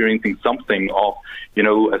are experiencing something of,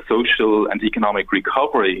 a social and economic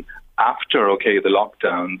recovery after, the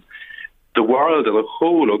lockdowns, the world as a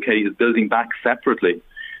whole, is building back separately.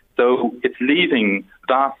 So it's leaving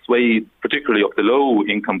vast swathes, particularly of the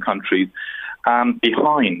low-income countries,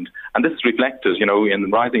 behind. And this is reflected,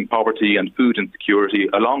 in rising poverty and food insecurity,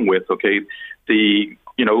 along with, the,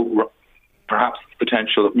 perhaps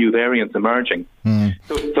potential of new variants emerging.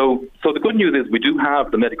 So the good news is we do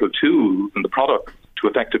have the medical tools and the products to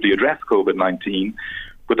effectively address COVID-19.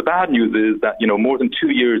 But the bad news is that, more than 2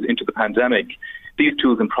 years into the pandemic, these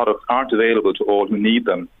tools and products aren't available to all who need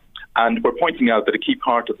them. And we're pointing out that a key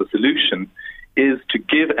part of the solution is to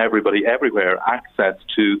give everybody everywhere access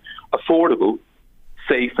to affordable,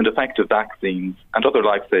 safe and effective vaccines and other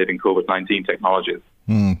life-saving COVID-19 technologies.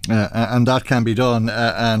 And that can be done.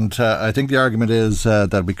 And I think the argument is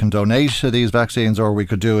that we can donate these vaccines, or we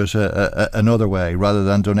could do it another way. Rather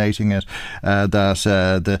than donating it, that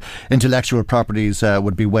the intellectual properties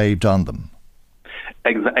would be waived on them.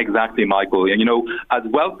 Exactly, Michael. And, as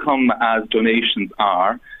welcome as donations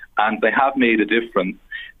are, and they have made a difference,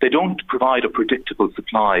 they don't provide a predictable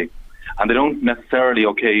supply. And they don't necessarily,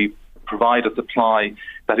 provide a supply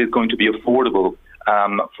that is going to be affordable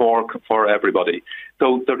for everybody.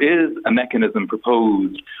 So there is a mechanism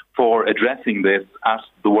proposed for addressing this at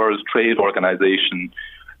the World Trade Organization,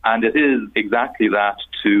 and it is exactly that,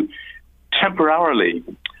 to temporarily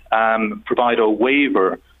provide a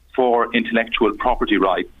waiver for intellectual property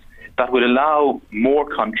rights that would allow more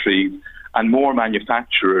countries and more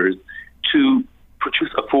manufacturers to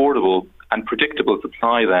produce affordable and predictable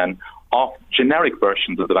supply then of generic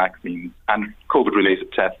versions of the vaccines and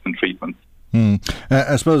COVID-related tests and treatments.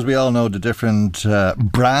 I suppose we all know the different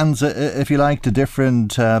brands, if you like, the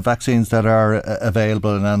different vaccines that are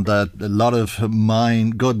available, and that a lot of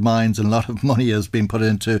good minds and a lot of money has been put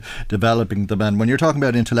into developing them. And when you're talking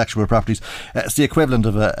about intellectual properties, it's the equivalent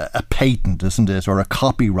of a patent, isn't it, or a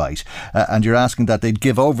copyright? And you're asking that they'd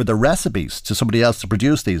give over the recipes to somebody else to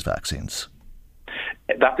produce these vaccines.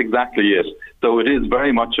 That's exactly it. So it is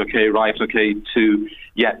very much to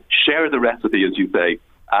share the recipe, as you say,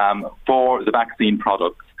 for the vaccine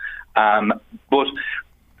products. But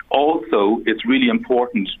also, it's really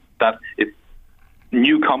important that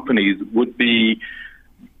new companies would be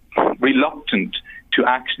reluctant to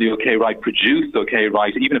actually, produce,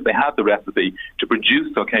 even if they have the recipe, to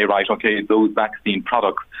produce, those vaccine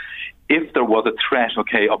products, if there was a threat,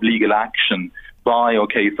 of legal action by,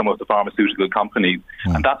 some of the pharmaceutical companies.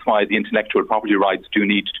 And that's why the intellectual property rights do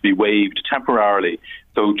need to be waived temporarily.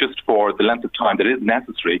 So just for the length of time that is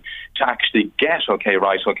necessary to actually get,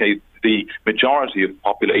 the majority of the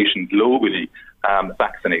population globally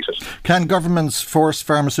vaccinated. Can governments force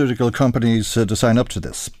pharmaceutical companies to sign up to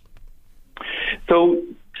this? So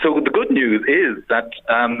the good news is that,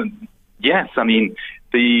 yes,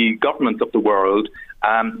 the governments of the world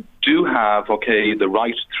do have, the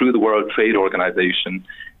right through the World Trade Organization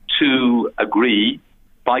to agree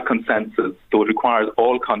by consensus, so it requires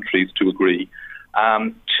all countries to agree,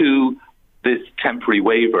 to this temporary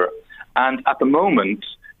waiver. And at the moment,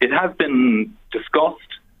 it has been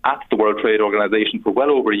discussed at the World Trade Organization for well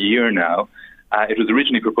over a year now. It was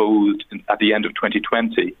originally proposed at the end of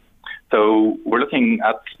 2020. So we're looking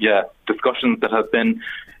at, discussions that have been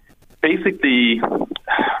basically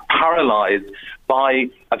paralysed by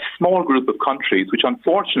a small group of countries, which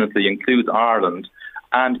unfortunately includes Ireland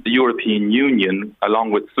and the European Union,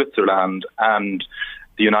 along with Switzerland and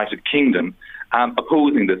the United Kingdom,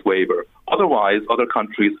 opposing this waiver. Otherwise, other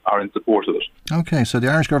countries are in support of it. Okay, so the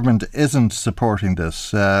Irish government isn't supporting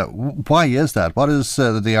this. Why is that? What is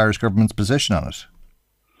the Irish government's position on it?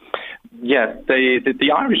 Yes,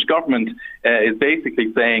 the Irish government is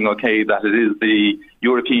basically saying, that it is the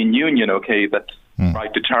European Union,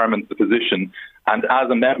 that determines the position. And as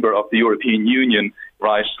a member of the European Union,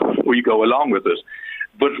 we go along with it.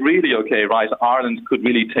 But really, Ireland could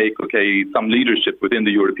really take, some leadership within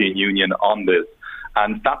the European Union on this.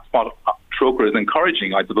 And that's what Trócaire is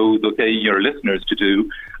encouraging, I suppose, your listeners to do,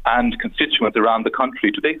 and constituents around the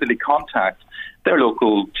country to basically contact their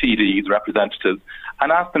local TDs, representatives,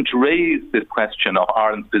 and ask them to raise this question of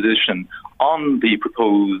Ireland's position on the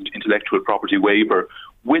proposed intellectual property waiver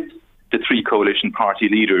with the three coalition party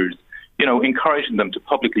leaders, encouraging them to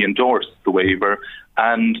publicly endorse the waiver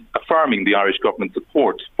and affirming the Irish government's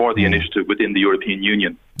support for the initiative within the European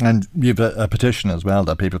Union. And you have a petition as well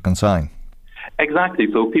that people can sign. Exactly.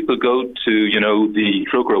 So people go to, the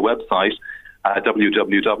Trócaire website,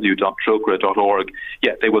 www.trócaire.org.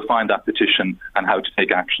 They will find that petition and how to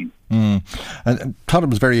take action. And I thought it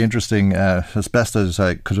was very interesting, as best as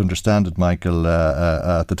I could understand it, Michael,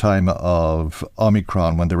 at the time of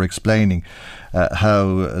Omicron, when they were explaining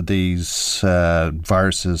how these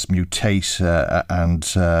viruses mutate and,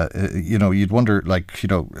 you'd wonder,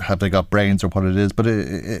 have they got brains or what it is? But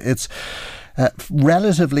it's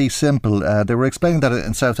relatively simple. They were explaining that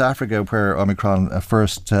in South Africa, where Omicron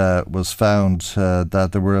first was found, that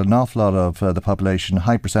there were an awful lot of the population, a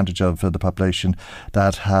high percentage of the population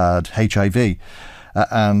that had HIV.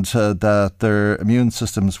 And that their immune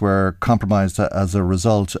systems were compromised as a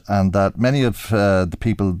result, and that many of the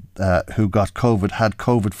people who got COVID had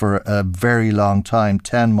COVID for a very long time,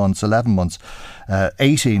 10 months, 11 months,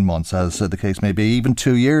 18 months, as the case may be, even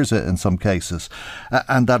 2 years in some cases.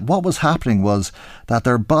 And that what was happening was that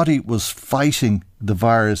their body was fighting the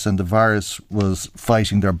virus and the virus was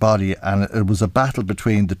fighting their body, and it was a battle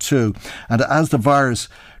between the two. And as the virus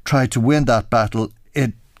tried to win that battle,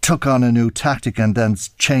 it took on a new tactic and then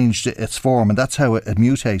changed its form, and that's how it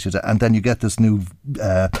mutated, and then you get this new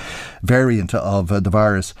variant of the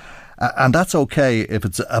virus. And that's okay if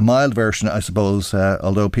it's a mild version, I suppose,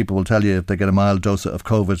 although people will tell you if they get a mild dose of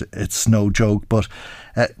COVID, it's no joke. But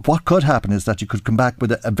what could happen is that you could come back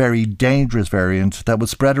with a very dangerous variant that would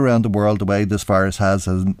spread around the world the way this virus has,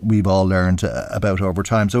 and we've all learned about over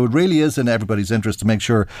time. So it really is in everybody's interest to make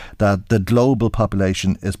sure that the global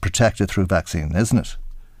population is protected through vaccine, isn't it?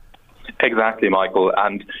 Exactly, Michael.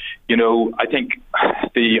 And, I think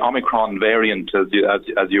the Omicron variant, as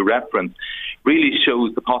you referenced, really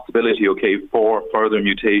shows the possibility, for further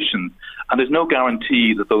mutations. And there's no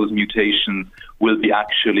guarantee that those mutations will be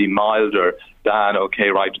actually milder than,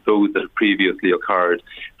 those that have previously occurred.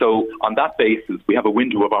 So on that basis, we have a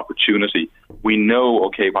window of opportunity. We know,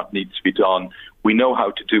 what needs to be done. We know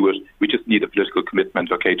how to do it. We just need a political commitment,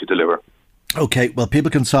 to deliver. Okay, well,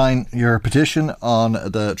 people can sign your petition on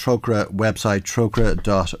the Trócaire website,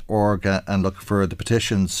 trócaire.org, and look for the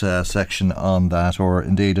petitions section on that. Or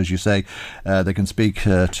indeed, as you say, they can speak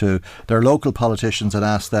to their local politicians and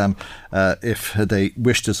ask them if they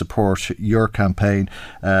wish to support your campaign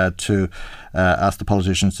to ask the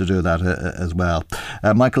politicians to do that as well.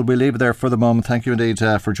 Michael, we'll leave it there for the moment. Thank you indeed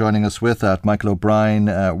for joining us with that. Michael O'Brien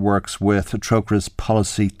works with Trócra's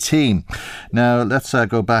policy team. Now, let's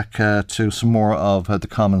go back to some more of the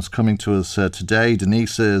comments coming to us today.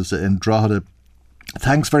 Denise is in Drogheda.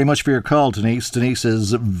 Thanks very much for your call, Denise. Denise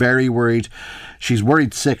is very worried. She's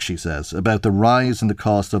worried sick, she says, about the rise in the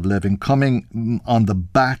cost of living coming on the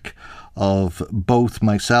back of both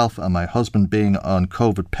myself and my husband being on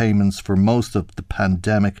COVID payments for most of the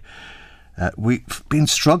pandemic. We've been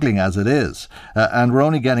struggling as it is, and we're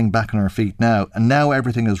only getting back on our feet now, and now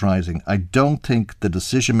everything is rising. I don't think the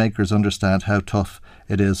decision makers understand how tough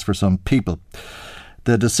it is for some people.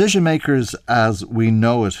 The decision makers as we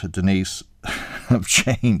know it, Denise, have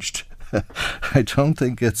changed. I don't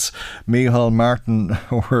think it's Micheál Martin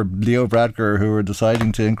or Leo Varadkar who are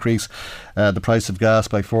deciding to increase the price of gas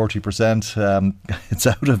by 40%. It's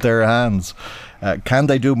out of their hands. Can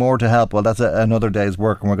they do more to help? Well, that's another day's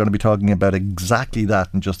work, and we're going to be talking about exactly that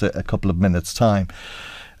in just a couple of minutes' time.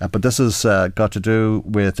 But this has got to do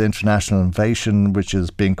with international inflation, which is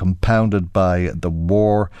being compounded by the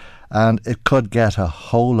war. And it could get a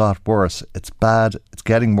whole lot worse. It's bad, it's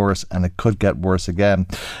getting worse, and it could get worse again.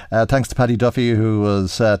 Thanks to Paddy Duffy, who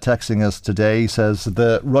was texting us today. He says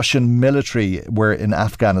the Russian military were in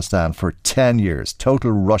Afghanistan for 10 years.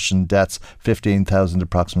 Total Russian deaths, 15,000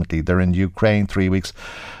 approximately. They're in Ukraine 3 weeks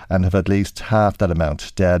and have at least half that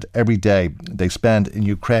amount dead every day they spend in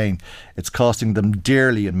Ukraine. It's costing them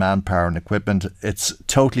dearly in manpower and equipment. It's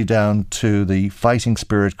totally down to the fighting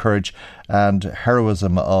spirit, courage and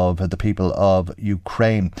heroism of the people of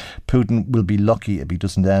Ukraine. Putin will be lucky if he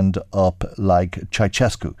doesn't end up like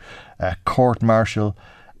Ceausescu, a court-martial,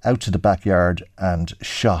 out to the backyard and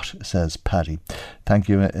shot, says Paddy. Thank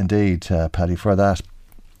you indeed, Paddy, for that.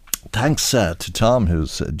 Thanks to Tom,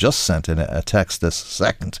 who's just sent in a text this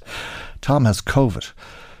second. Tom has COVID.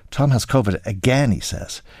 Tom has COVID again, he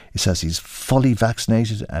says. He says he's fully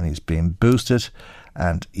vaccinated and he's been boosted,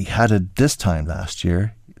 and he had it this time last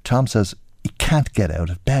year. Tom says he can't get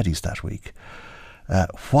out of bed, he's that weak.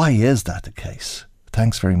 Why is that the case?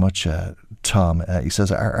 Thanks very much, Tom. He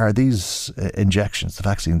says, are these injections, the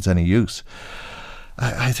vaccines, any use?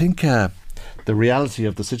 I think the reality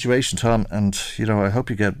of the situation, Tom, and, you know, I hope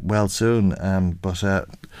you get well soon, but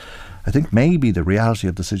I think maybe the reality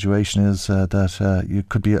of the situation is that you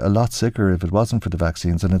could be a lot sicker if it wasn't for the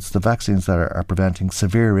vaccines, and it's the vaccines that are preventing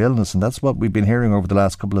severe illness, and that's what we've been hearing over the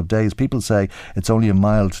last couple of days. People say it's only a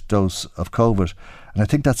mild dose of COVID, and I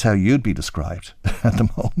think that's how you'd be described at the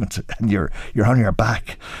moment, and you're on your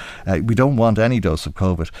back. We don't want any dose of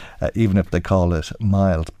COVID, even if they call it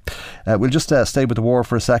mild. We'll just stay with the war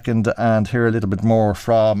for a second and hear a little bit more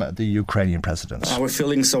from the Ukrainian president. Our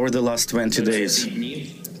feelings over the last 20 days.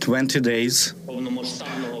 20 days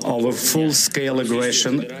of a full-scale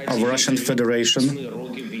aggression of Russian Federation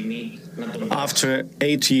after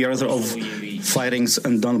 8 years of fightings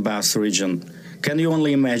in Donbass region. Can you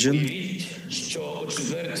only imagine?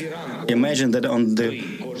 Imagine that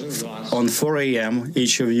on 4 a.m.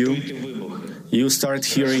 each of you start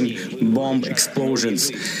hearing bomb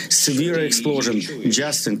explosions, severe explosion.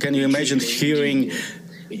 Justin, can you imagine hearing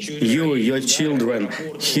your children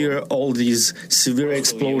hear all these severe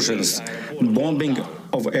explosions, bombing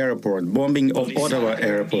of airport, bombing of Ottawa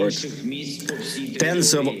airport,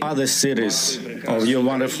 tens of other cities of your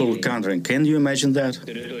wonderful country. Can you imagine that?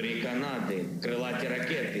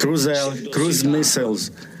 Cruise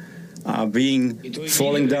missiles are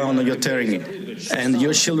falling down on your terrain, and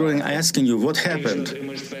your children are asking you what happened,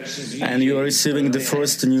 and you are receiving the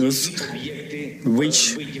first news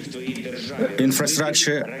which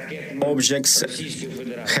infrastructure objects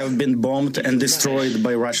have been bombed and destroyed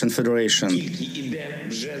by Russian Federation.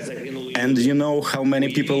 And you know how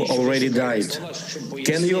many people already died.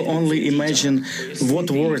 Can you only imagine what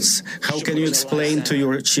words, how can you explain to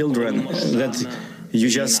your children that you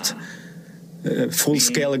just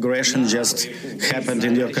full-scale aggression just happened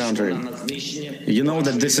in your country? You know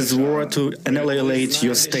that this is war to annihilate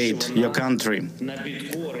your state, your country.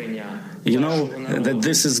 You know that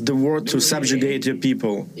this is the war to subjugate your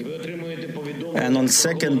people. And on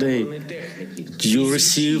second day, you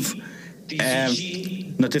receive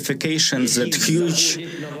notifications that huge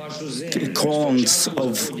columns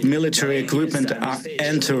of military equipment are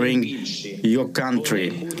entering your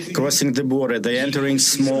country, crossing the border. They're entering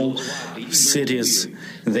small cities.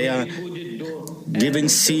 They are giving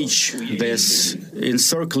siege. They're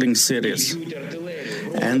encircling cities.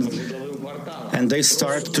 And they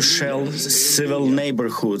start to shell civil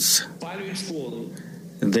neighborhoods.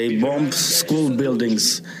 They bombed school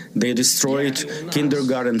buildings. They destroyed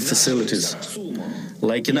kindergarten facilities.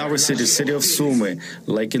 Like in our city of Sumy,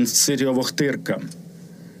 like in city of Ochtyrka.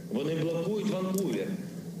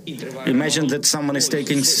 Imagine that someone is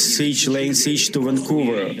laying siege to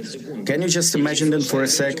Vancouver. Can you just imagine that for a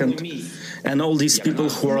second? And all these people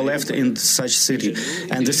who are left in such city.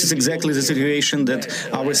 And this is exactly the situation that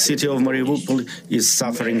our city of Mariupol is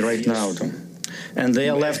suffering right now. And they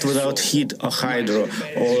are left without heat or hydro,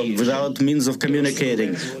 or without means of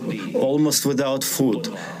communicating, almost without food,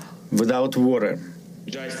 without water,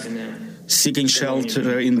 seeking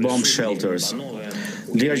shelter in bomb shelters.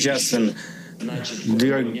 Dear Justin,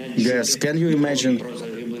 dear guests, can you imagine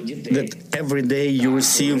that every day you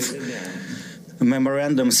receive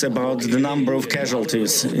memorandums about the number of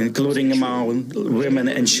casualties, including among women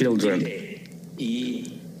and children?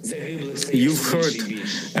 You've heard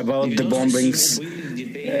about the bombings.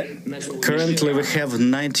 Currently, we have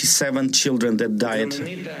 97 children that died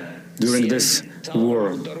during this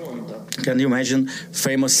war. Can you imagine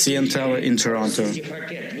famous CN Tower in Toronto?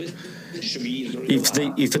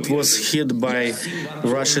 If it was hit by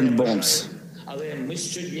Russian bombs.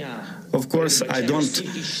 Of course, I don't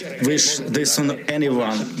wish this on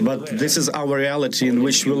anyone, but this is our reality in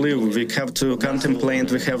which we live. We have to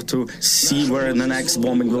contemplate, we have to see where the next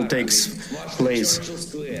bombing will take place.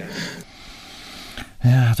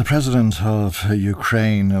 Yeah, the President of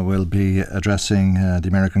Ukraine will be addressing the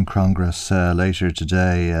American Congress later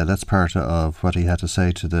today. That's part of what he had to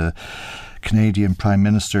say to the Canadian Prime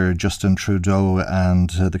Minister Justin Trudeau and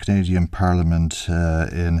the Canadian Parliament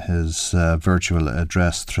in his virtual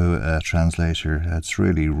address through a translator. It's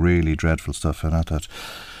really, really dreadful stuff. Not that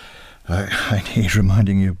I need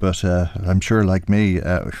reminding you, but I'm sure, like me,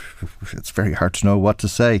 it's very hard to know what to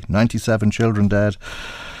say. 97 children dead,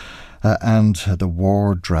 and the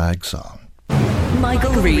war drags on.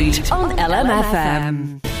 Michael Reid on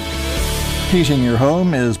LMFM. Heating your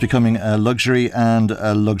home is becoming a luxury, and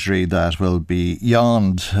a luxury that will be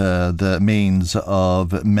beyond the means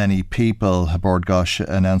of many people. Bord Gáis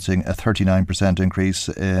announcing a 39% increase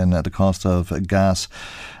in the cost of gas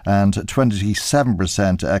and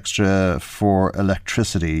 27% extra for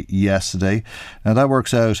electricity yesterday. Now that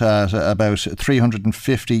works out at about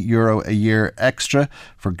 €350 a year extra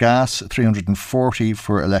for gas, 340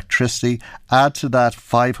 for electricity. Add to that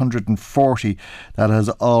 540 that has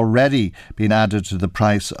already been added to the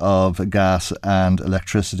price of gas and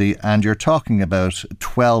electricity, and you're talking about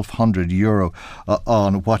 €1,200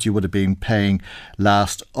 on what you would have been paying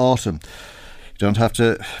last autumn. You don't have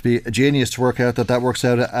to be a genius to work out that works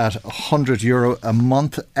out at €100 a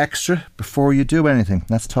month extra before you do anything.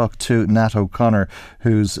 Let's talk to Nat O'Connor,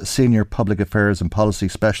 who's Senior Public Affairs and Policy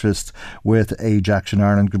Specialist with Age Action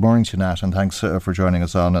Ireland. Good morning to you, Nat, and thanks for joining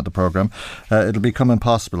us on the programme. It'll become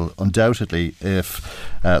impossible, undoubtedly, if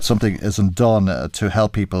something isn't done to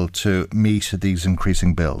help people to meet these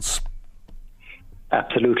increasing bills.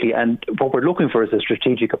 Absolutely. And what we're looking for is a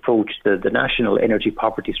strategic approach. The National Energy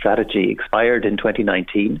Poverty Strategy expired in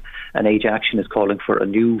 2019, and Age Action is calling for a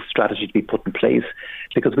new strategy to be put in place,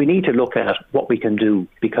 because we need to look at what we can do,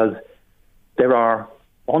 because there are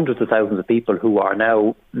hundreds of thousands of people who are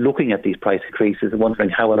now looking at these price increases and wondering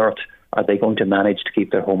how on earth are they going to manage to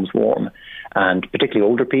keep their homes warm. And particularly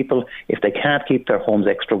older people, if they can't keep their homes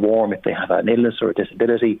extra warm, if they have an illness or a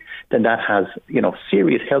disability, then that has,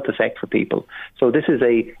 serious health effect for people. So this is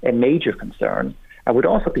a major concern. I would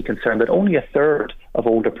also be concerned that only a third of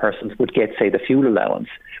older persons would get, say, the fuel allowance,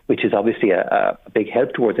 which is obviously a big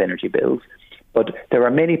help towards energy bills. But there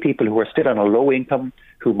are many people who are still on a low income,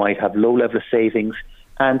 who might have low level of savings,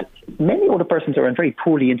 and many older persons are in very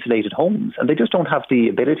poorly insulated homes, and they just don't have the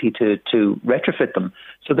ability to retrofit them.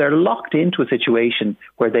 So they're locked into a situation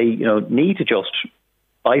where they, need to just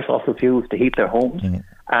buy fossil fuels to heat their homes,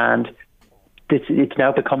 and it's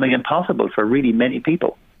now becoming impossible for really many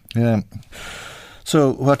people. Yeah.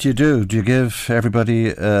 So what do you do? Do you give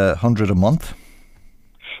everybody $100 a month?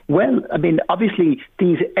 Well, I mean, obviously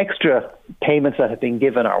these extra payments that have been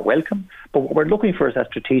given are welcome, but what we're looking for is a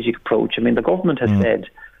strategic approach. I mean, the government has said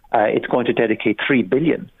it's going to dedicate $3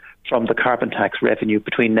 billion from the carbon tax revenue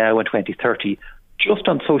between now and 2030 just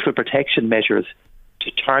on social protection measures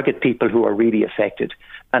to target people who are really affected.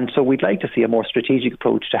 And so we'd like to see a more strategic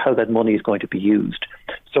approach to how that money is going to be used.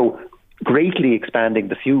 So greatly expanding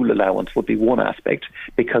the fuel allowance would be one aspect,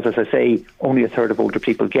 because, as I say, only a third of older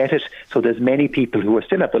people get it. So there's many people who are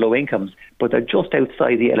still at the low incomes, but they're just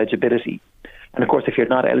outside the eligibility. And of course, if you're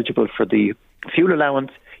not eligible for the fuel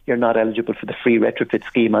allowance, you're not eligible for the free retrofit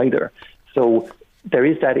scheme either. So there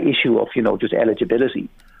is that issue of, just eligibility.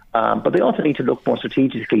 But they also need to look more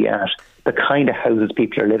strategically at the kind of houses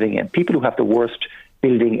people are living in. People who have the worst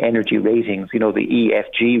building energy ratings, the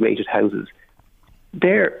EFG rated houses,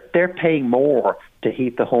 they're paying more to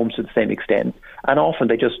heat the homes to the same extent, and often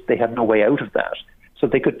they have no way out of that. So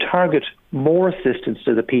they could target more assistance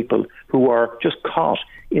to the people who are just caught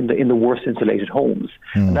in the worst insulated homes.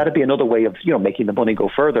 And that'd be another way of making the money go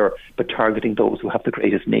further, but targeting those who have the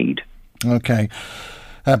greatest need. Okay.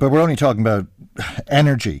 But we're only talking about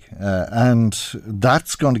energy, and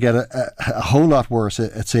that's going to get a whole lot worse,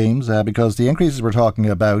 it seems, because the increases we're talking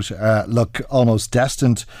about look almost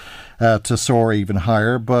destined to soar even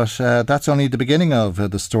higher. But that's only the beginning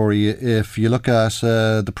of the story. If you look at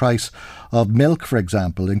the price of milk, for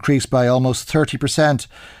example, increased by almost 30%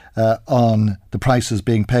 on the prices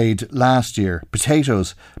being paid last year.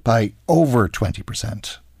 Potatoes by over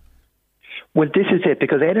 20%. Well, this is it,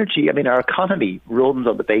 because energy, our economy runs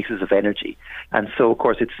on the basis of energy. And so, of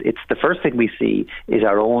course, it's the first thing we see is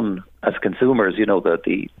our own, as consumers,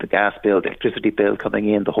 the gas bill, the electricity bill coming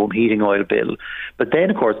in, the home heating oil bill. But then,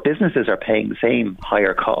 of course, businesses are paying the same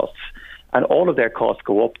higher costs, and all of their costs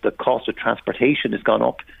go up. The cost of transportation has gone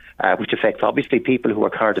up, which affects, obviously, people who are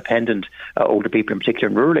car dependent, older people in particular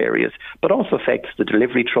in rural areas, but also affects the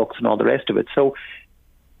delivery trucks and all the rest of it. So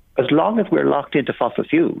as long as we're locked into fossil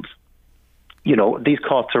fuels, these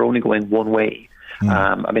costs are only going one way.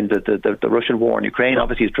 The Russian war in Ukraine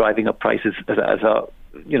obviously is driving up prices as a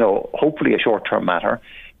hopefully a short-term matter.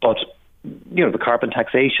 But, the carbon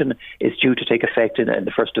taxation is due to take effect in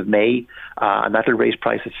the 1st of May, and that'll raise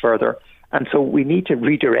prices further. And so we need to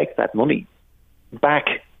redirect that money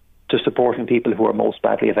back to supporting people who are most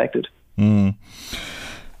badly affected.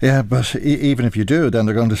 Yeah, but even if you do, then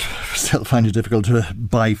they're going to still find it difficult to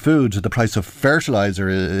buy food. The price of fertiliser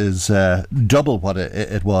is double what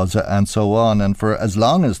it was, and so on. And for as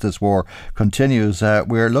long as this war continues,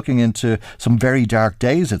 we're looking into some very dark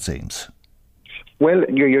days, it seems. Well,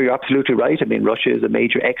 you're absolutely right. Russia is a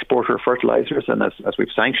major exporter of fertilisers, and as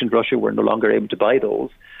we've sanctioned Russia, we're no longer able to buy those.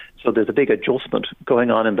 So there's a big adjustment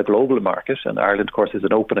going on in the global market, and Ireland, of course, is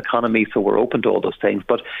an open economy, so we're open to all those things.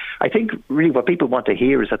 But I think really what people want to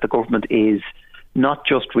hear is that the government is not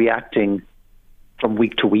just reacting from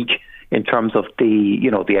week to week in terms of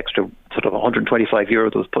the extra sort of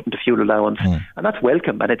 €125 that was put into fuel allowance, and that's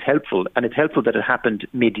welcome and it's helpful. And it's helpful that it happened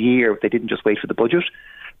mid-year; they didn't just wait for the budget.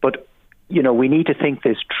 But we need to think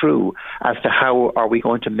this through as to how are we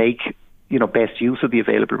going to make best use of the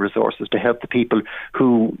available resources to help the people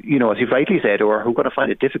who, as you've rightly said, or who are going to find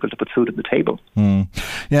it difficult to put food on the table.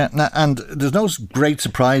 Yeah, and there's no great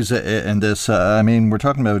surprise in this. We're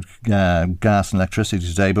talking about gas and electricity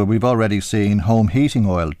today, but we've already seen home heating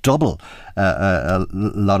oil double. A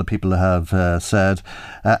lot of people have said,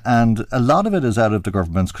 and a lot of it is out of the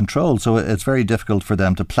government's control, so it's very difficult for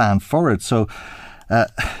them to plan for it. So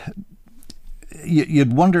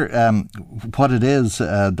you'd wonder what it is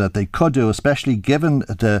that they could do, especially given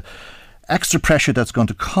the extra pressure that's going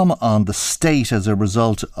to come on the state as a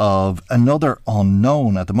result of another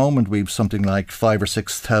unknown. At the moment, we've something like 5,000 or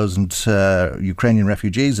 6,000 Ukrainian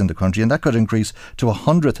refugees in the country, and that could increase to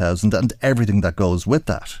 100,000, and everything that goes with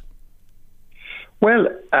that. Well,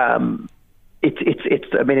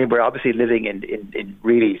 we're obviously living in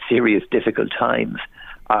really serious, difficult times.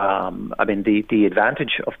 The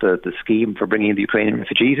advantage of the scheme for bringing in the Ukrainian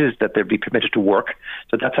refugees is that they'll be permitted to work.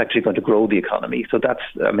 So that's actually going to grow the economy. So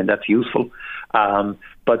that's useful.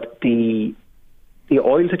 But the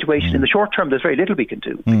oil situation in the short term, there's very little we can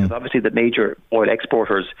do, because obviously the major oil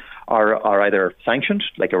exporters are either sanctioned,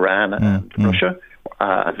 like Iran and Russia,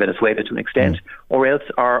 and Venezuela to an extent, or else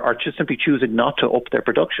are just simply choosing not to up their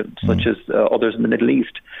production, such as others in the Middle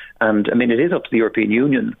East. And it is up to the European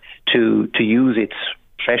Union to use its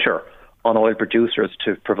pressure on oil producers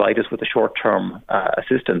to provide us with a short-term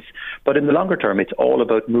assistance. But in the longer term, it's all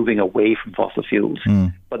about moving away from fossil fuels.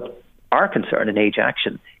 But our concern in Age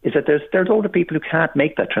Action is that there's older people who can't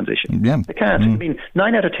make that transition. Yeah. They can't.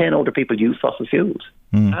 9 out of 10 older people use fossil fuels.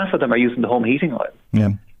 Half of them are using the home heating oil. Yeah.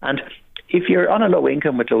 And if you're on a low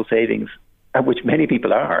income with low savings, which many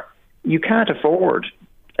people are, you can't afford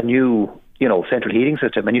a new central heating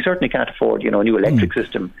system, and you certainly can't afford, a new electric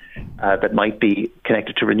system that might be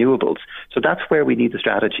connected to renewables. So that's where we need the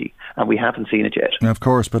strategy, and we haven't seen it yet. Of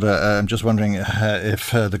course, but I'm just wondering if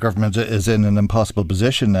the government is in an impossible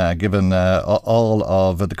position, given all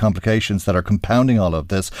of the complications that are compounding all of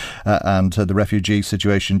this, and the refugee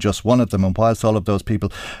situation just one of them. And whilst all of those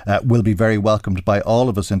people will be very welcomed by all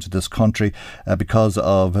of us into this country because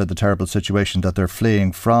of the terrible situation that they're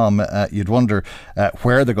fleeing from, you'd wonder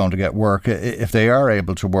where they're going to get work. if they are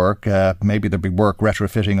able to work, maybe there'll be work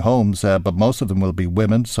retrofitting homes, but most of them will be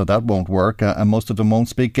women, so that won't work, and most of them won't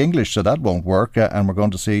speak English, so that won't work, and we're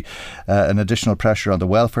going to see an additional pressure on the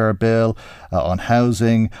welfare bill, on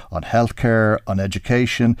housing, on healthcare, on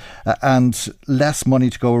education, and less money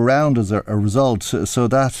to go around as a result. So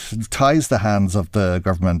that ties the hands of the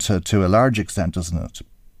government to a large extent, doesn't it?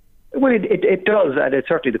 Well, it does, and it's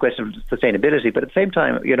certainly the question of sustainability. But at the same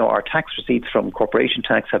time, our tax receipts from corporation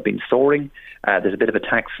tax have been soaring. There's a bit of a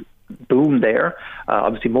tax boom there.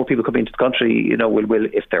 Obviously, more people coming into the country, will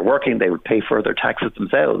if they're working, they would pay for their taxes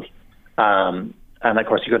themselves. And of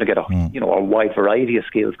course, you're going to get a wide variety of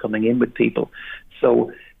skills coming in with people.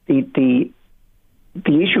 So the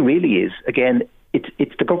issue really is, again,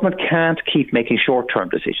 it's the government can't keep making short-term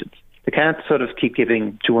decisions. They can't sort of keep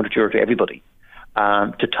giving €200 to everybody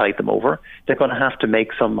to tide them over. They're going to have to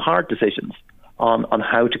make some hard decisions on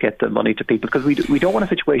how to get the money to people, because we don't want a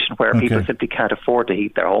situation where people simply can't afford to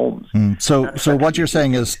heat their homes. So what you're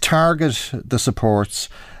saying is target the supports,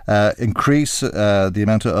 increase the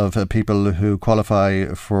amount of people who qualify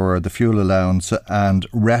for the fuel allowance,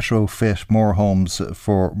 and retrofit more homes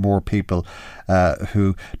for more people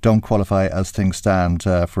who don't qualify as things stand,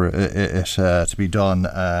 for it to be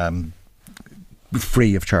done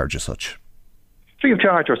free of charge as such. Free of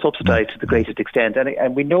charge or subsidised to the greatest extent,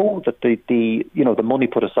 and we know that the money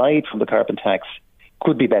put aside from the carbon tax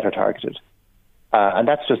could be better targeted, and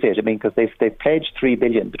that's just it. I mean, because they've pledged $3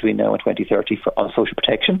 billion between now and 2030 on social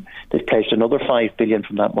protection. They've pledged another $5 billion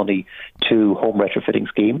from that money to home retrofitting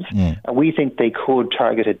schemes, and we think they could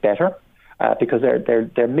target it better because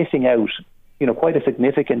they're missing out. Quite a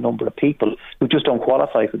significant number of people who just don't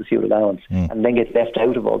qualify for the fuel allowance and then get left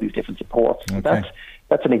out of all these different supports. Okay.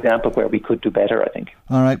 That's an example where we could do better, I think.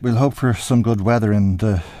 All right, we'll hope for some good weather in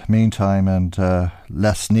the meantime and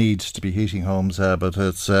less need to be heating homes, but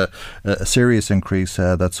it's a serious increase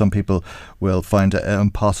that some people will find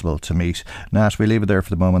impossible to meet. Nat, we leave it there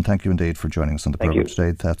for the moment. Thank you indeed for joining us on the programme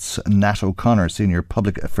today. That's Nat O'Connor, Senior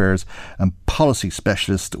Public Affairs and Policy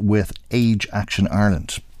Specialist with Age Action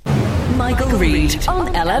Ireland. Michael Reid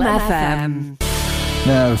on LMFM.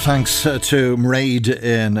 Now, thanks to Mairead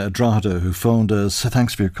in Drogheda who phoned us.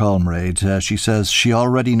 Thanks for your call, Mairead. She says she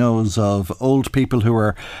already knows of old people who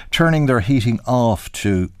are turning their heating off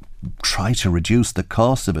to try to reduce the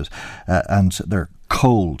cost of it, and they're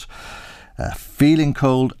cold. Feeling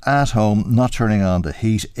cold at home, not turning on the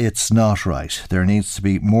heat, it's not right. There needs to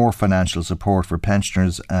be more financial support for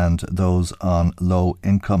pensioners and those on low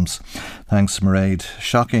incomes. Thanks, Mairead.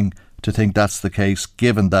 Shocking to think that's the case,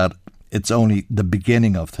 given that it's only the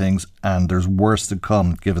beginning of things and there's worse to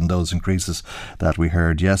come given those increases that we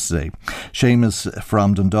heard yesterday. Seamus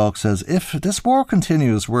from Dundalk says, if this war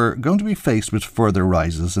continues, we're going to be faced with further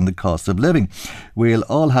rises in the cost of living. We'll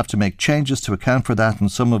all have to make changes to account for that,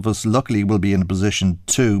 and some of us luckily will be in a position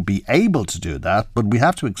to be able to do that, but we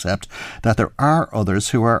have to accept that there are others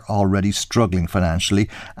who are already struggling financially,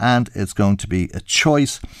 and it's going to be a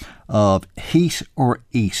choice of heat or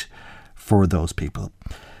eat for those people.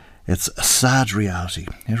 It's a sad reality.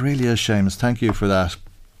 It really is, Seamus. Thank you for that.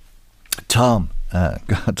 Tom,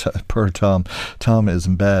 God, poor Tom. Tom is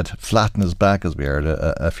in bed, flat on his back, as we heard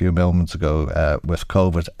a few moments ago, with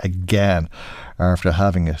COVID again. After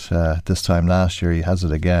having it this time last year, he has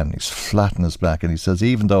it again. He's flat on his back, and he says,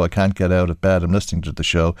 even though I can't get out of bed, I'm listening to the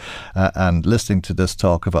show and listening to this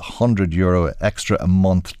talk of €100 extra a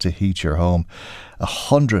month to heat your home.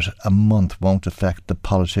 100 a month won't affect the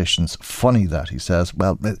politicians. Funny that, he says.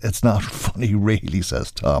 Well, it's not funny really,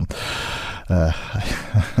 says Tom.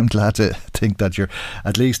 I'm glad to think that you're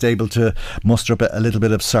at least able to muster up a little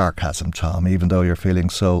bit of sarcasm, Tom, even though you're feeling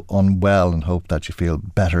so unwell, and hope that you feel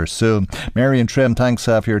better soon. Mary and Trim, thanks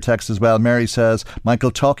for your text as well. Mary says,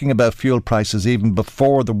 Michael, talking about fuel prices even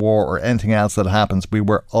before the war or anything else that happens, we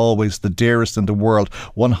were always the dearest in the world.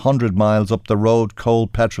 100 miles up the road, coal,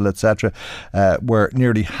 petrol, etc. Were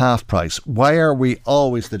nearly half price. Why are we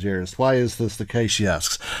always the dearest? Why is this the case, she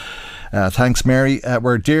asks. Thanks, Mary.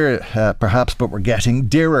 We're dear, perhaps, but we're getting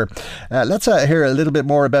dearer. Let's hear a little bit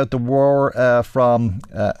more about the war from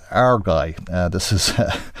our guy. This is...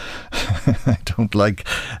 I don't like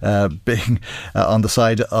being on the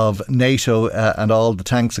side of NATO and all the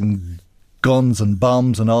tanks and guns and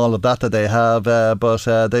bombs and all of that they have,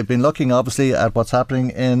 but they've been looking obviously at what's happening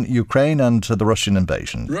in Ukraine and the Russian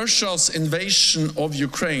invasion. Russia's invasion of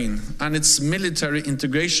Ukraine and its military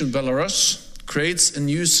integration in Belarus creates a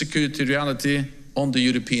new security reality on the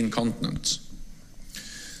European continent.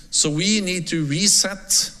 So we need to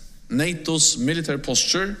reset NATO's military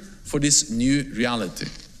posture for this new reality.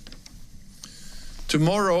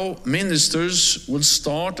 Tomorrow, ministers will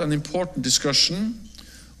start an important discussion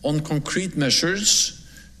on concrete measures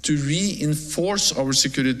to reinforce our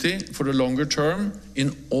security for the longer term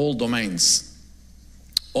in all domains.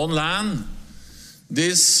 On land,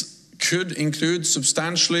 this could include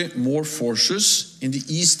substantially more forces in the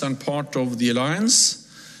eastern part of the alliance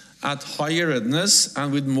at higher readiness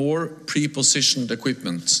and with more pre-positioned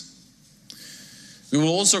equipment. We will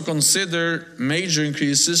also consider major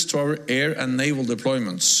increases to our air and naval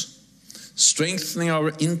deployments, strengthening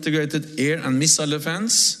our integrated air and missile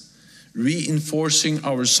defense, reinforcing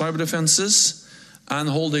our cyber defenses, and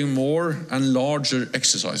holding more and larger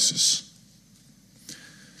exercises.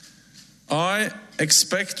 I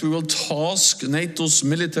expect we will task NATO's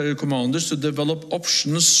military commanders to develop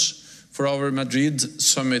options for our Madrid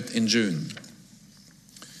summit in June.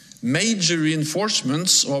 Major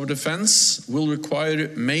reinforcements of our defense will require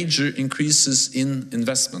major increases in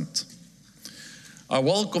investment. I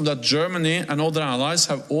welcome that Germany and other allies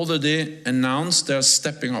have already announced they are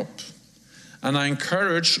stepping up. And I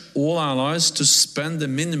encourage all allies to spend a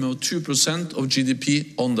minimum of 2% of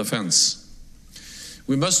GDP on defense.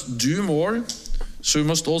 We must do more, so we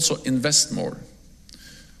must also invest more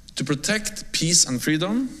to protect peace and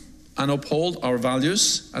freedom and uphold our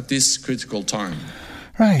values at this critical time.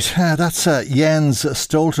 Right, that's Jens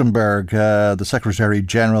Stoltenberg, the Secretary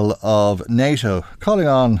General of NATO, calling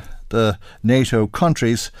on the NATO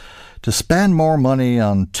countries to spend more money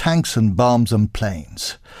on tanks and bombs and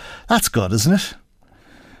planes. That's good, isn't it?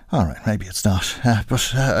 All right, maybe it's not,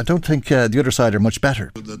 but I don't think the other side are much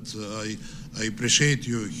better. That I appreciate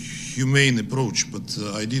your humane approach, but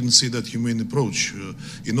I didn't see that humane approach.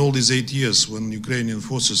 In all these 8 years when Ukrainian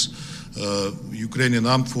forces, Ukrainian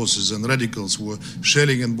armed forces and radicals were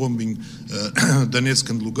shelling and bombing Donetsk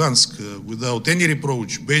and Lugansk without any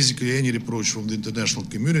reproach, basically any reproach from the international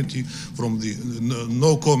community, from the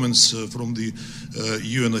no comments from the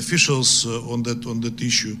UN officials on that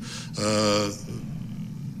issue.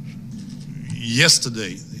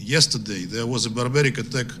 Yesterday there was a barbaric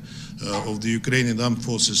attack of the Ukrainian armed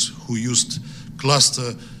forces who used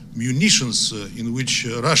cluster munitions in which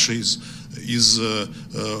Russia is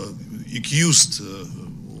accused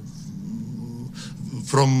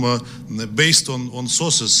from based on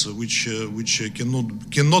sources which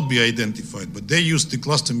cannot be identified. But they used the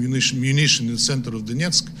cluster munition in the center of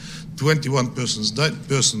Donetsk. 21 persons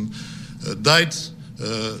died,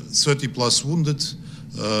 30 plus wounded.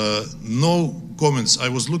 No comments. I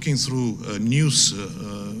was looking through news,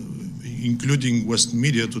 including Western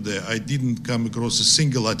media today. I didn't come across a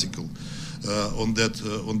single article on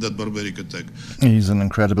that barbaric attack. He's an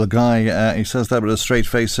incredible guy. He says that with a straight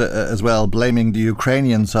face as well, blaming the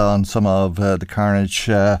Ukrainians on some of the carnage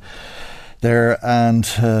there, and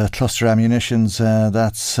cluster ammunitions.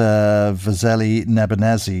 That's Vasily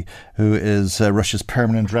Nebenzhny, who is Russia's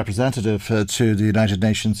permanent representative to the United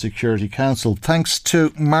Nations Security Council. Thanks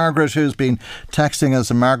to Margaret, who's been texting us.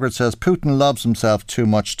 And Margaret says, Putin loves himself too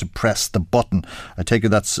much to press the button. I take it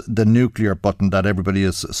that's the nuclear button that everybody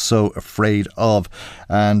is so afraid of.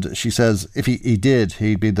 And she says if he did,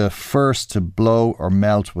 he'd be the first to blow or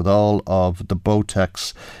melt with all of the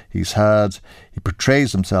Botex he's had. He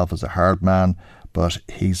portrays himself as a hard man, but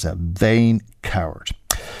he's a vain coward.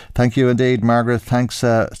 Thank you indeed, Margaret. Thanks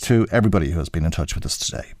to everybody who has been in touch with us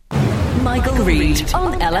today. Michael Reid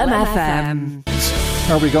on LMFM.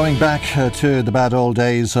 Are we going back to the bad old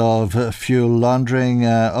days of fuel laundering?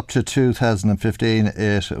 Up to 2015,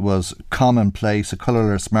 it was commonplace. A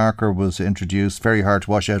colourless marker was introduced, very hard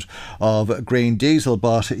to wash out, of green diesel.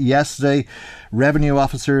 But yesterday, revenue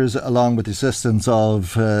officers, along with the assistance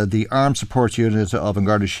of the Armed Support Unit of An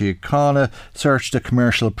Garda Síochána, searched a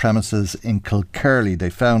commercial premises in Kilkerley. They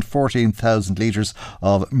found 14,000 litres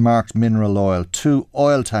of marked mineral oil, 2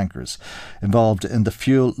 oil tankers involved in the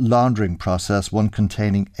fuel laundering process, one containing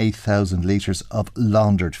 8,000 litres of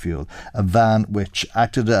laundered fuel, a van which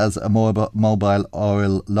acted as a mobile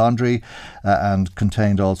oil laundry and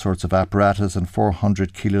contained all sorts of apparatus, and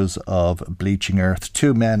 400 kilos of bleaching earth.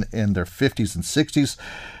 2 men in their 50s and 60s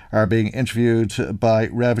are being interviewed by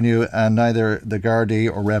Revenue, and neither the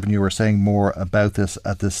Gardaí or Revenue are saying more about this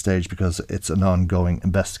at this stage because it's an ongoing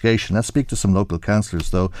investigation. Let's speak to some local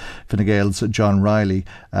councillors though. Fine Gael's John Riley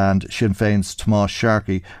and Sinn Féin's Tomás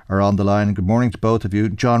Sharkey are on the line. And good morning to both of you.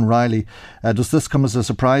 John Riley, does this come as a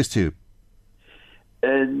surprise to you?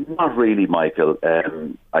 Not really, Michael.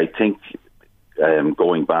 I think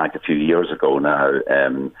going back a few years ago now,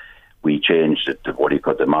 we changed it to what you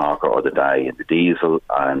call the marker or the dye in the diesel,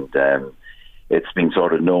 and it's been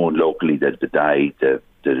sort of known locally that the dye, the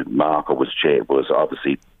marker was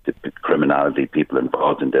obviously the criminality. People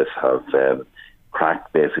involved in this have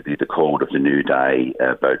cracked basically the code of the new dye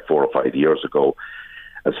about 4 or 5 years ago.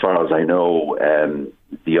 As far as I know,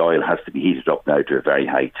 the oil has to be heated up now to a very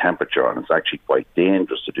high temperature, and it's actually quite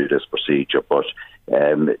dangerous to do this procedure. But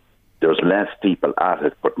there's less people at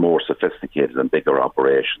it, but more sophisticated and bigger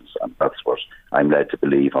operations, and that's what I'm led to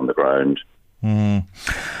believe on the ground. A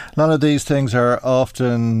lot of these things are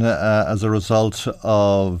often as a result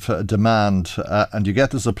of demand, and you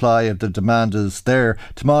get the supply if the demand is there.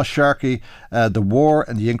 Tomas Sharkey, the war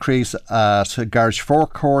and the increase at garage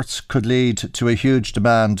forecourts could lead to a huge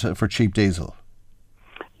demand for cheap diesel.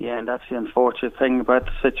 Yeah, and that's the unfortunate thing about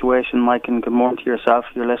the situation, Mike, and good morning to yourself,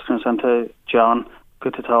 your listeners, and to John.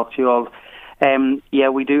 Good to talk to you all. Yeah,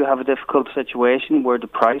 we do have a difficult situation where the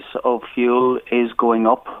price of fuel is going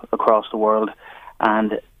up across the world,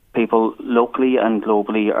 and people locally and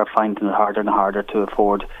globally are finding it harder and harder to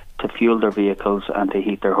afford to fuel their vehicles and to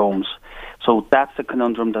heat their homes. So that's the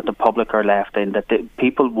conundrum that the public are left in, that the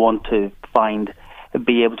people want to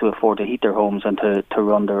be able to afford to heat their homes and to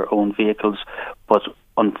run their own vehicles, but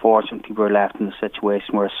unfortunately we're left in a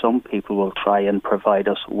situation where some people will try and provide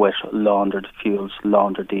us with laundered fuels,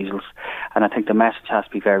 laundered diesels, and I think the message has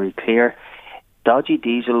to be very clear. Dodgy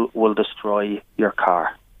diesel will destroy your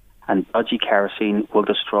car, and dodgy kerosene will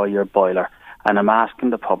destroy your boiler, and I'm asking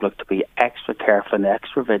the public to be extra careful and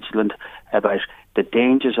extra vigilant about the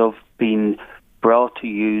dangers of being brought to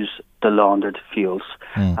use the laundered fuels.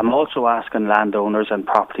 I'm also asking landowners and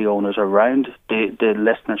property owners around the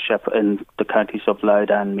listenership in the counties of Louth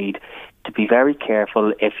and Meath to be very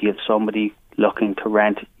careful if you have somebody looking to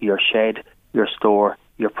rent your shed, your store,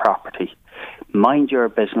 your property. Mind your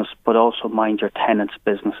business, but also mind your tenant's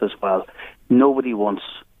business as well. Nobody wants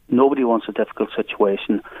a difficult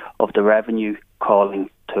situation of the revenue calling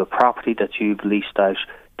to a property that you've leased out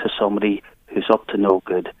to somebody who's up to no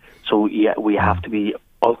good. So yeah, we have to be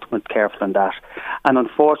ultimate careful in that. And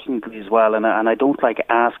unfortunately as well, and I don't like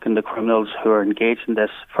asking the criminals who are engaged in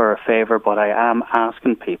this for a favour, but I am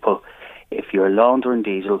asking people, if you're laundering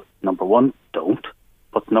diesel, number one, don't.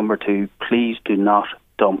 But number two, please do not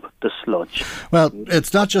dump the sludge. Well,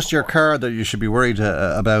 it's not just your car that you should be worried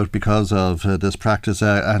about because of this practice,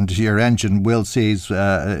 and your engine will seize.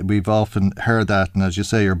 We've often heard that, and as you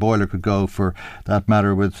say, your boiler could go for that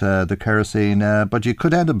matter with the kerosene, but you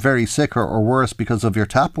could end up very sick or worse because of your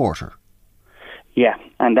tap water. Yeah,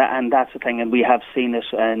 and that's the thing, and we have seen this,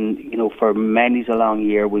 and for many's a long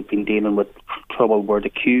year we've been dealing with trouble where the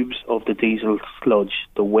cubes of the diesel sludge,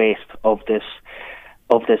 the waste of this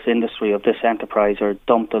industry, of this enterprise, are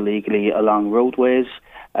dumped illegally along roadways,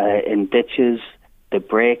 in ditches. They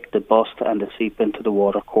break, they bust, and they seep into the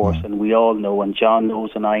water course. And we all know, and John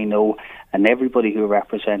knows, and I know, and everybody who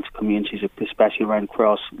represents communities, especially around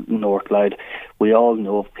across North Louth, we all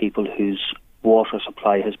know of people whose water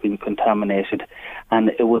supply has been contaminated,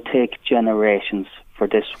 and it will take generations for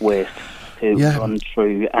this waste to run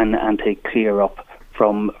through and to clear up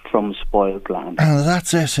from spoiled land.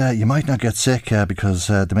 That's it. You might not get sick because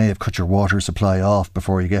they may have cut your water supply off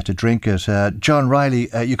before you get to drink it. John Riley,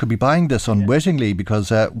 you could be buying this unwittingly because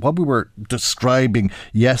what we were describing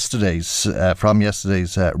from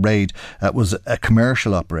yesterday's raid was a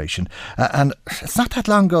commercial operation. And it's not that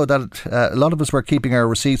long ago that a lot of us were keeping our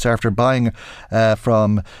receipts after buying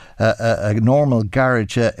from a normal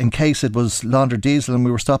garage in case it was laundered diesel, and we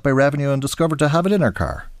were stopped by revenue and discovered to have it in our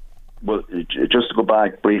car. Well, just to go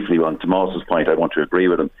back briefly on Tomas's point, I want to agree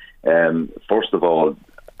with him. First of all,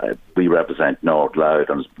 we represent North Louth,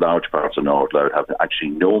 and large parts of North Louth have actually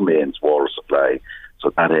no mains water supply.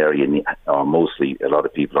 So that area, or mostly, a lot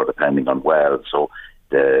of people are depending on wells. So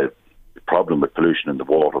the problem with pollution in the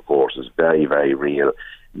water course is very, very real.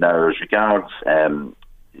 Now, as regards,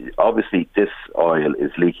 obviously, this oil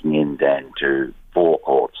is leaking in then to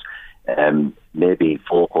forecourts. Maybe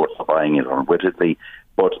forecourts are buying it unwittingly,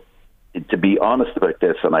 but to be honest about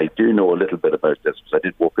this, and I do know a little bit about this because I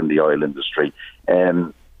did work in the oil industry,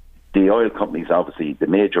 the oil companies, obviously, the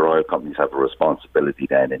major oil companies have a responsibility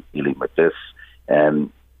then in dealing with this.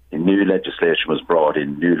 New legislation was brought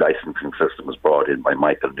in, new licensing system was brought in by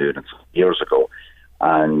Michael Noonan years ago,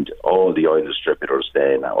 and all the oil distributors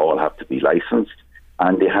then all have to be licensed,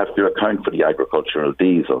 and they have to account for the agricultural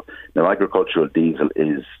diesel. Now, agricultural diesel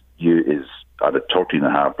is at a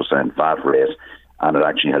 13.5% VAT rate, and it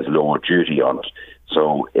actually has lower duty on it.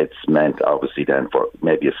 So it's meant, obviously, then for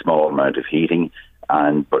maybe a small amount of heating,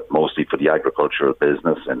 but mostly for the agricultural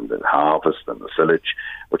business and the harvest and the silage,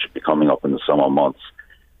 which will be coming up in the summer months.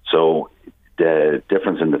 So the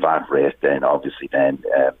difference in the VAT rate then, obviously, then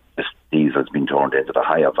this diesel has been turned into the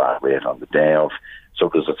higher VAT rate on the day of. So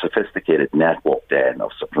there's a sophisticated network then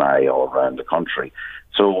of supply all around the country.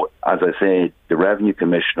 So, as I say, the revenue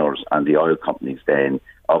commissioners and the oil companies then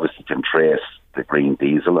obviously can trace the green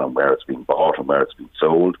diesel and where it's been bought and where it's been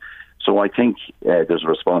sold. So I think there's a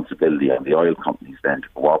responsibility on the oil companies then to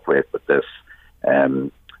cooperate with this.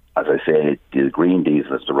 As I say, the green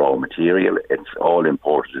diesel is the raw material. It's all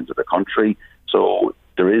imported into the country. So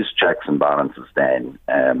there is checks and balances then.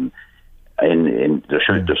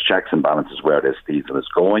 There's checks and balances where this diesel is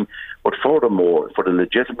going. But furthermore, for the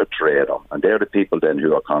legitimate trader, and they're the people then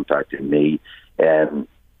who are contacting me,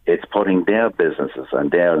 it's putting their businesses and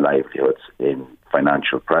their livelihoods in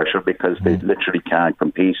financial pressure because they literally can't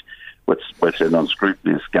compete with an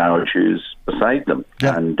unscrupulous garage who's beside them.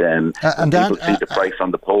 Yeah. And people see the price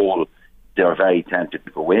on the pole, they're very tempted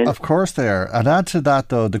to go in. Of course they are. And add to that,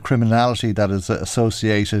 though, the criminality that is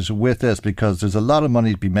associated with this, because there's a lot of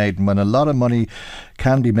money to be made. And when a lot of money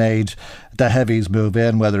can be made, the heavies move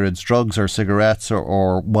in, whether it's drugs or cigarettes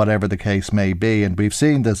or whatever the case may be. And we've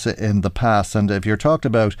seen this in the past. And if you're talking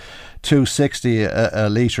about $2.60 a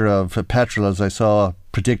litre of petrol, as I saw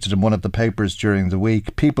predicted in one of the papers during the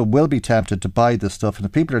week, people will be tempted to buy this stuff. And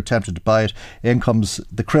if people are tempted to buy it, in comes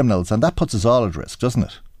the criminals. And that puts us all at risk, doesn't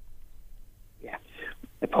it?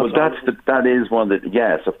 Well, that is one that,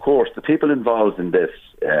 yes, of course, the people involved in this,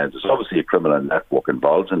 there's obviously a criminal network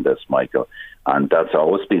involved in this, Michael, and that's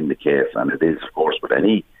always been the case, and it is, of course, with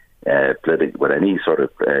any sort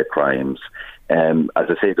of crimes. As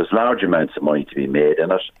I say, there's large amounts of money to be made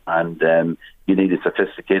in it, and you need a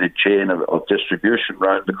sophisticated chain of distribution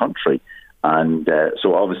around the country. And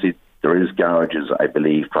so obviously there is garages, I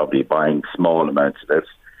believe, probably buying small amounts of this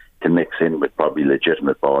to mix in with probably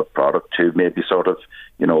legitimate product to maybe sort of,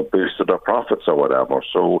 boost their profits or whatever.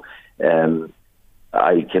 So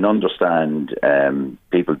I can understand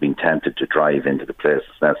people being tempted to drive into the place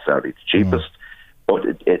that's necessarily the cheapest, but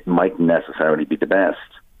it mightn't necessarily be the best.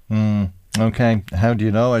 Okay, how do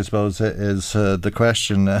you know, I suppose, is the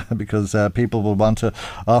question, because people will want to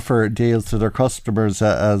offer deals to their customers,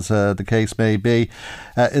 as the case may be.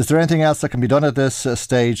 Is there anything else that can be done at this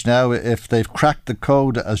stage now? If they've cracked the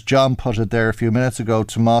code, as John put it there a few minutes ago,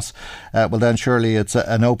 Tomas, well then surely it's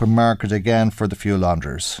an open market again for the fuel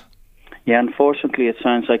launderers. Yeah, unfortunately it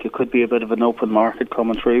sounds like it could be a bit of an open market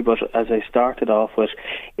coming through, but as I started off with,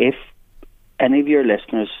 if any of your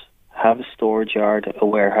listeners have a storage yard, a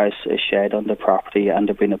warehouse, a shed on the property, and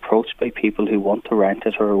they're being approached by people who want to rent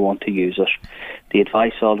it or want to use it, the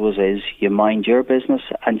advice always is you mind your business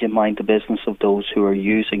and you mind the business of those who are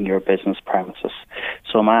using your business premises.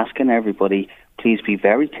 So I'm asking everybody, please be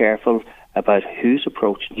very careful about who's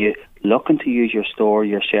approaching you, looking to use your store,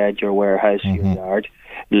 your shed, your warehouse, your yard,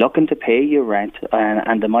 looking to pay your rent,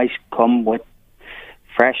 and they might come with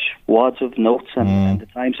fresh wads of notes, and the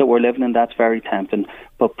times that we're living in, that's very tempting.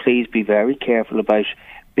 But please be very careful about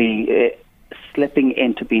being slipping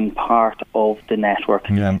into being part of the network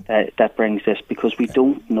that brings this, because we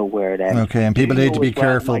don't know where it ends. Okay, and people need to be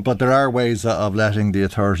careful, but there are ways of letting the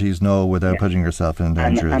authorities know without putting yourself in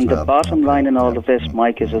danger as well. And the bottom line in all of this,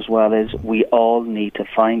 Mike, is as well is we all need to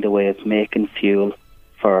find a way of making fuel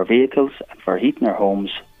for our vehicles and for heating our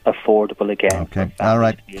homes affordable again. Okay, all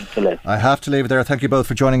right. I have to leave it there. Thank you both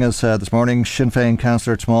for joining us this morning. Sinn Féin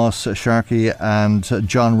councillor Tomas Sharkey and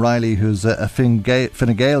John Riley, who's a Fine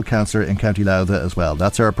Gael councillor in County Louth as well.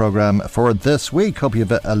 That's our programme for this week. Hope you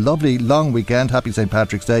have a lovely long weekend. Happy St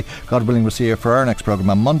Patrick's Day. God willing, we'll see you for our next programme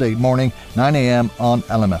on Monday morning, 9 a.m. on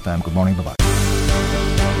LMFM. Good morning. Bye-bye.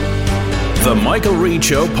 The Michael Reid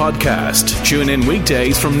Show podcast. Tune in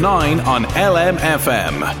weekdays from 9 on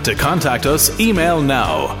LMFM. To contact us, email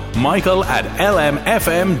now,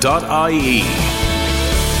 michael@lmfm.ie.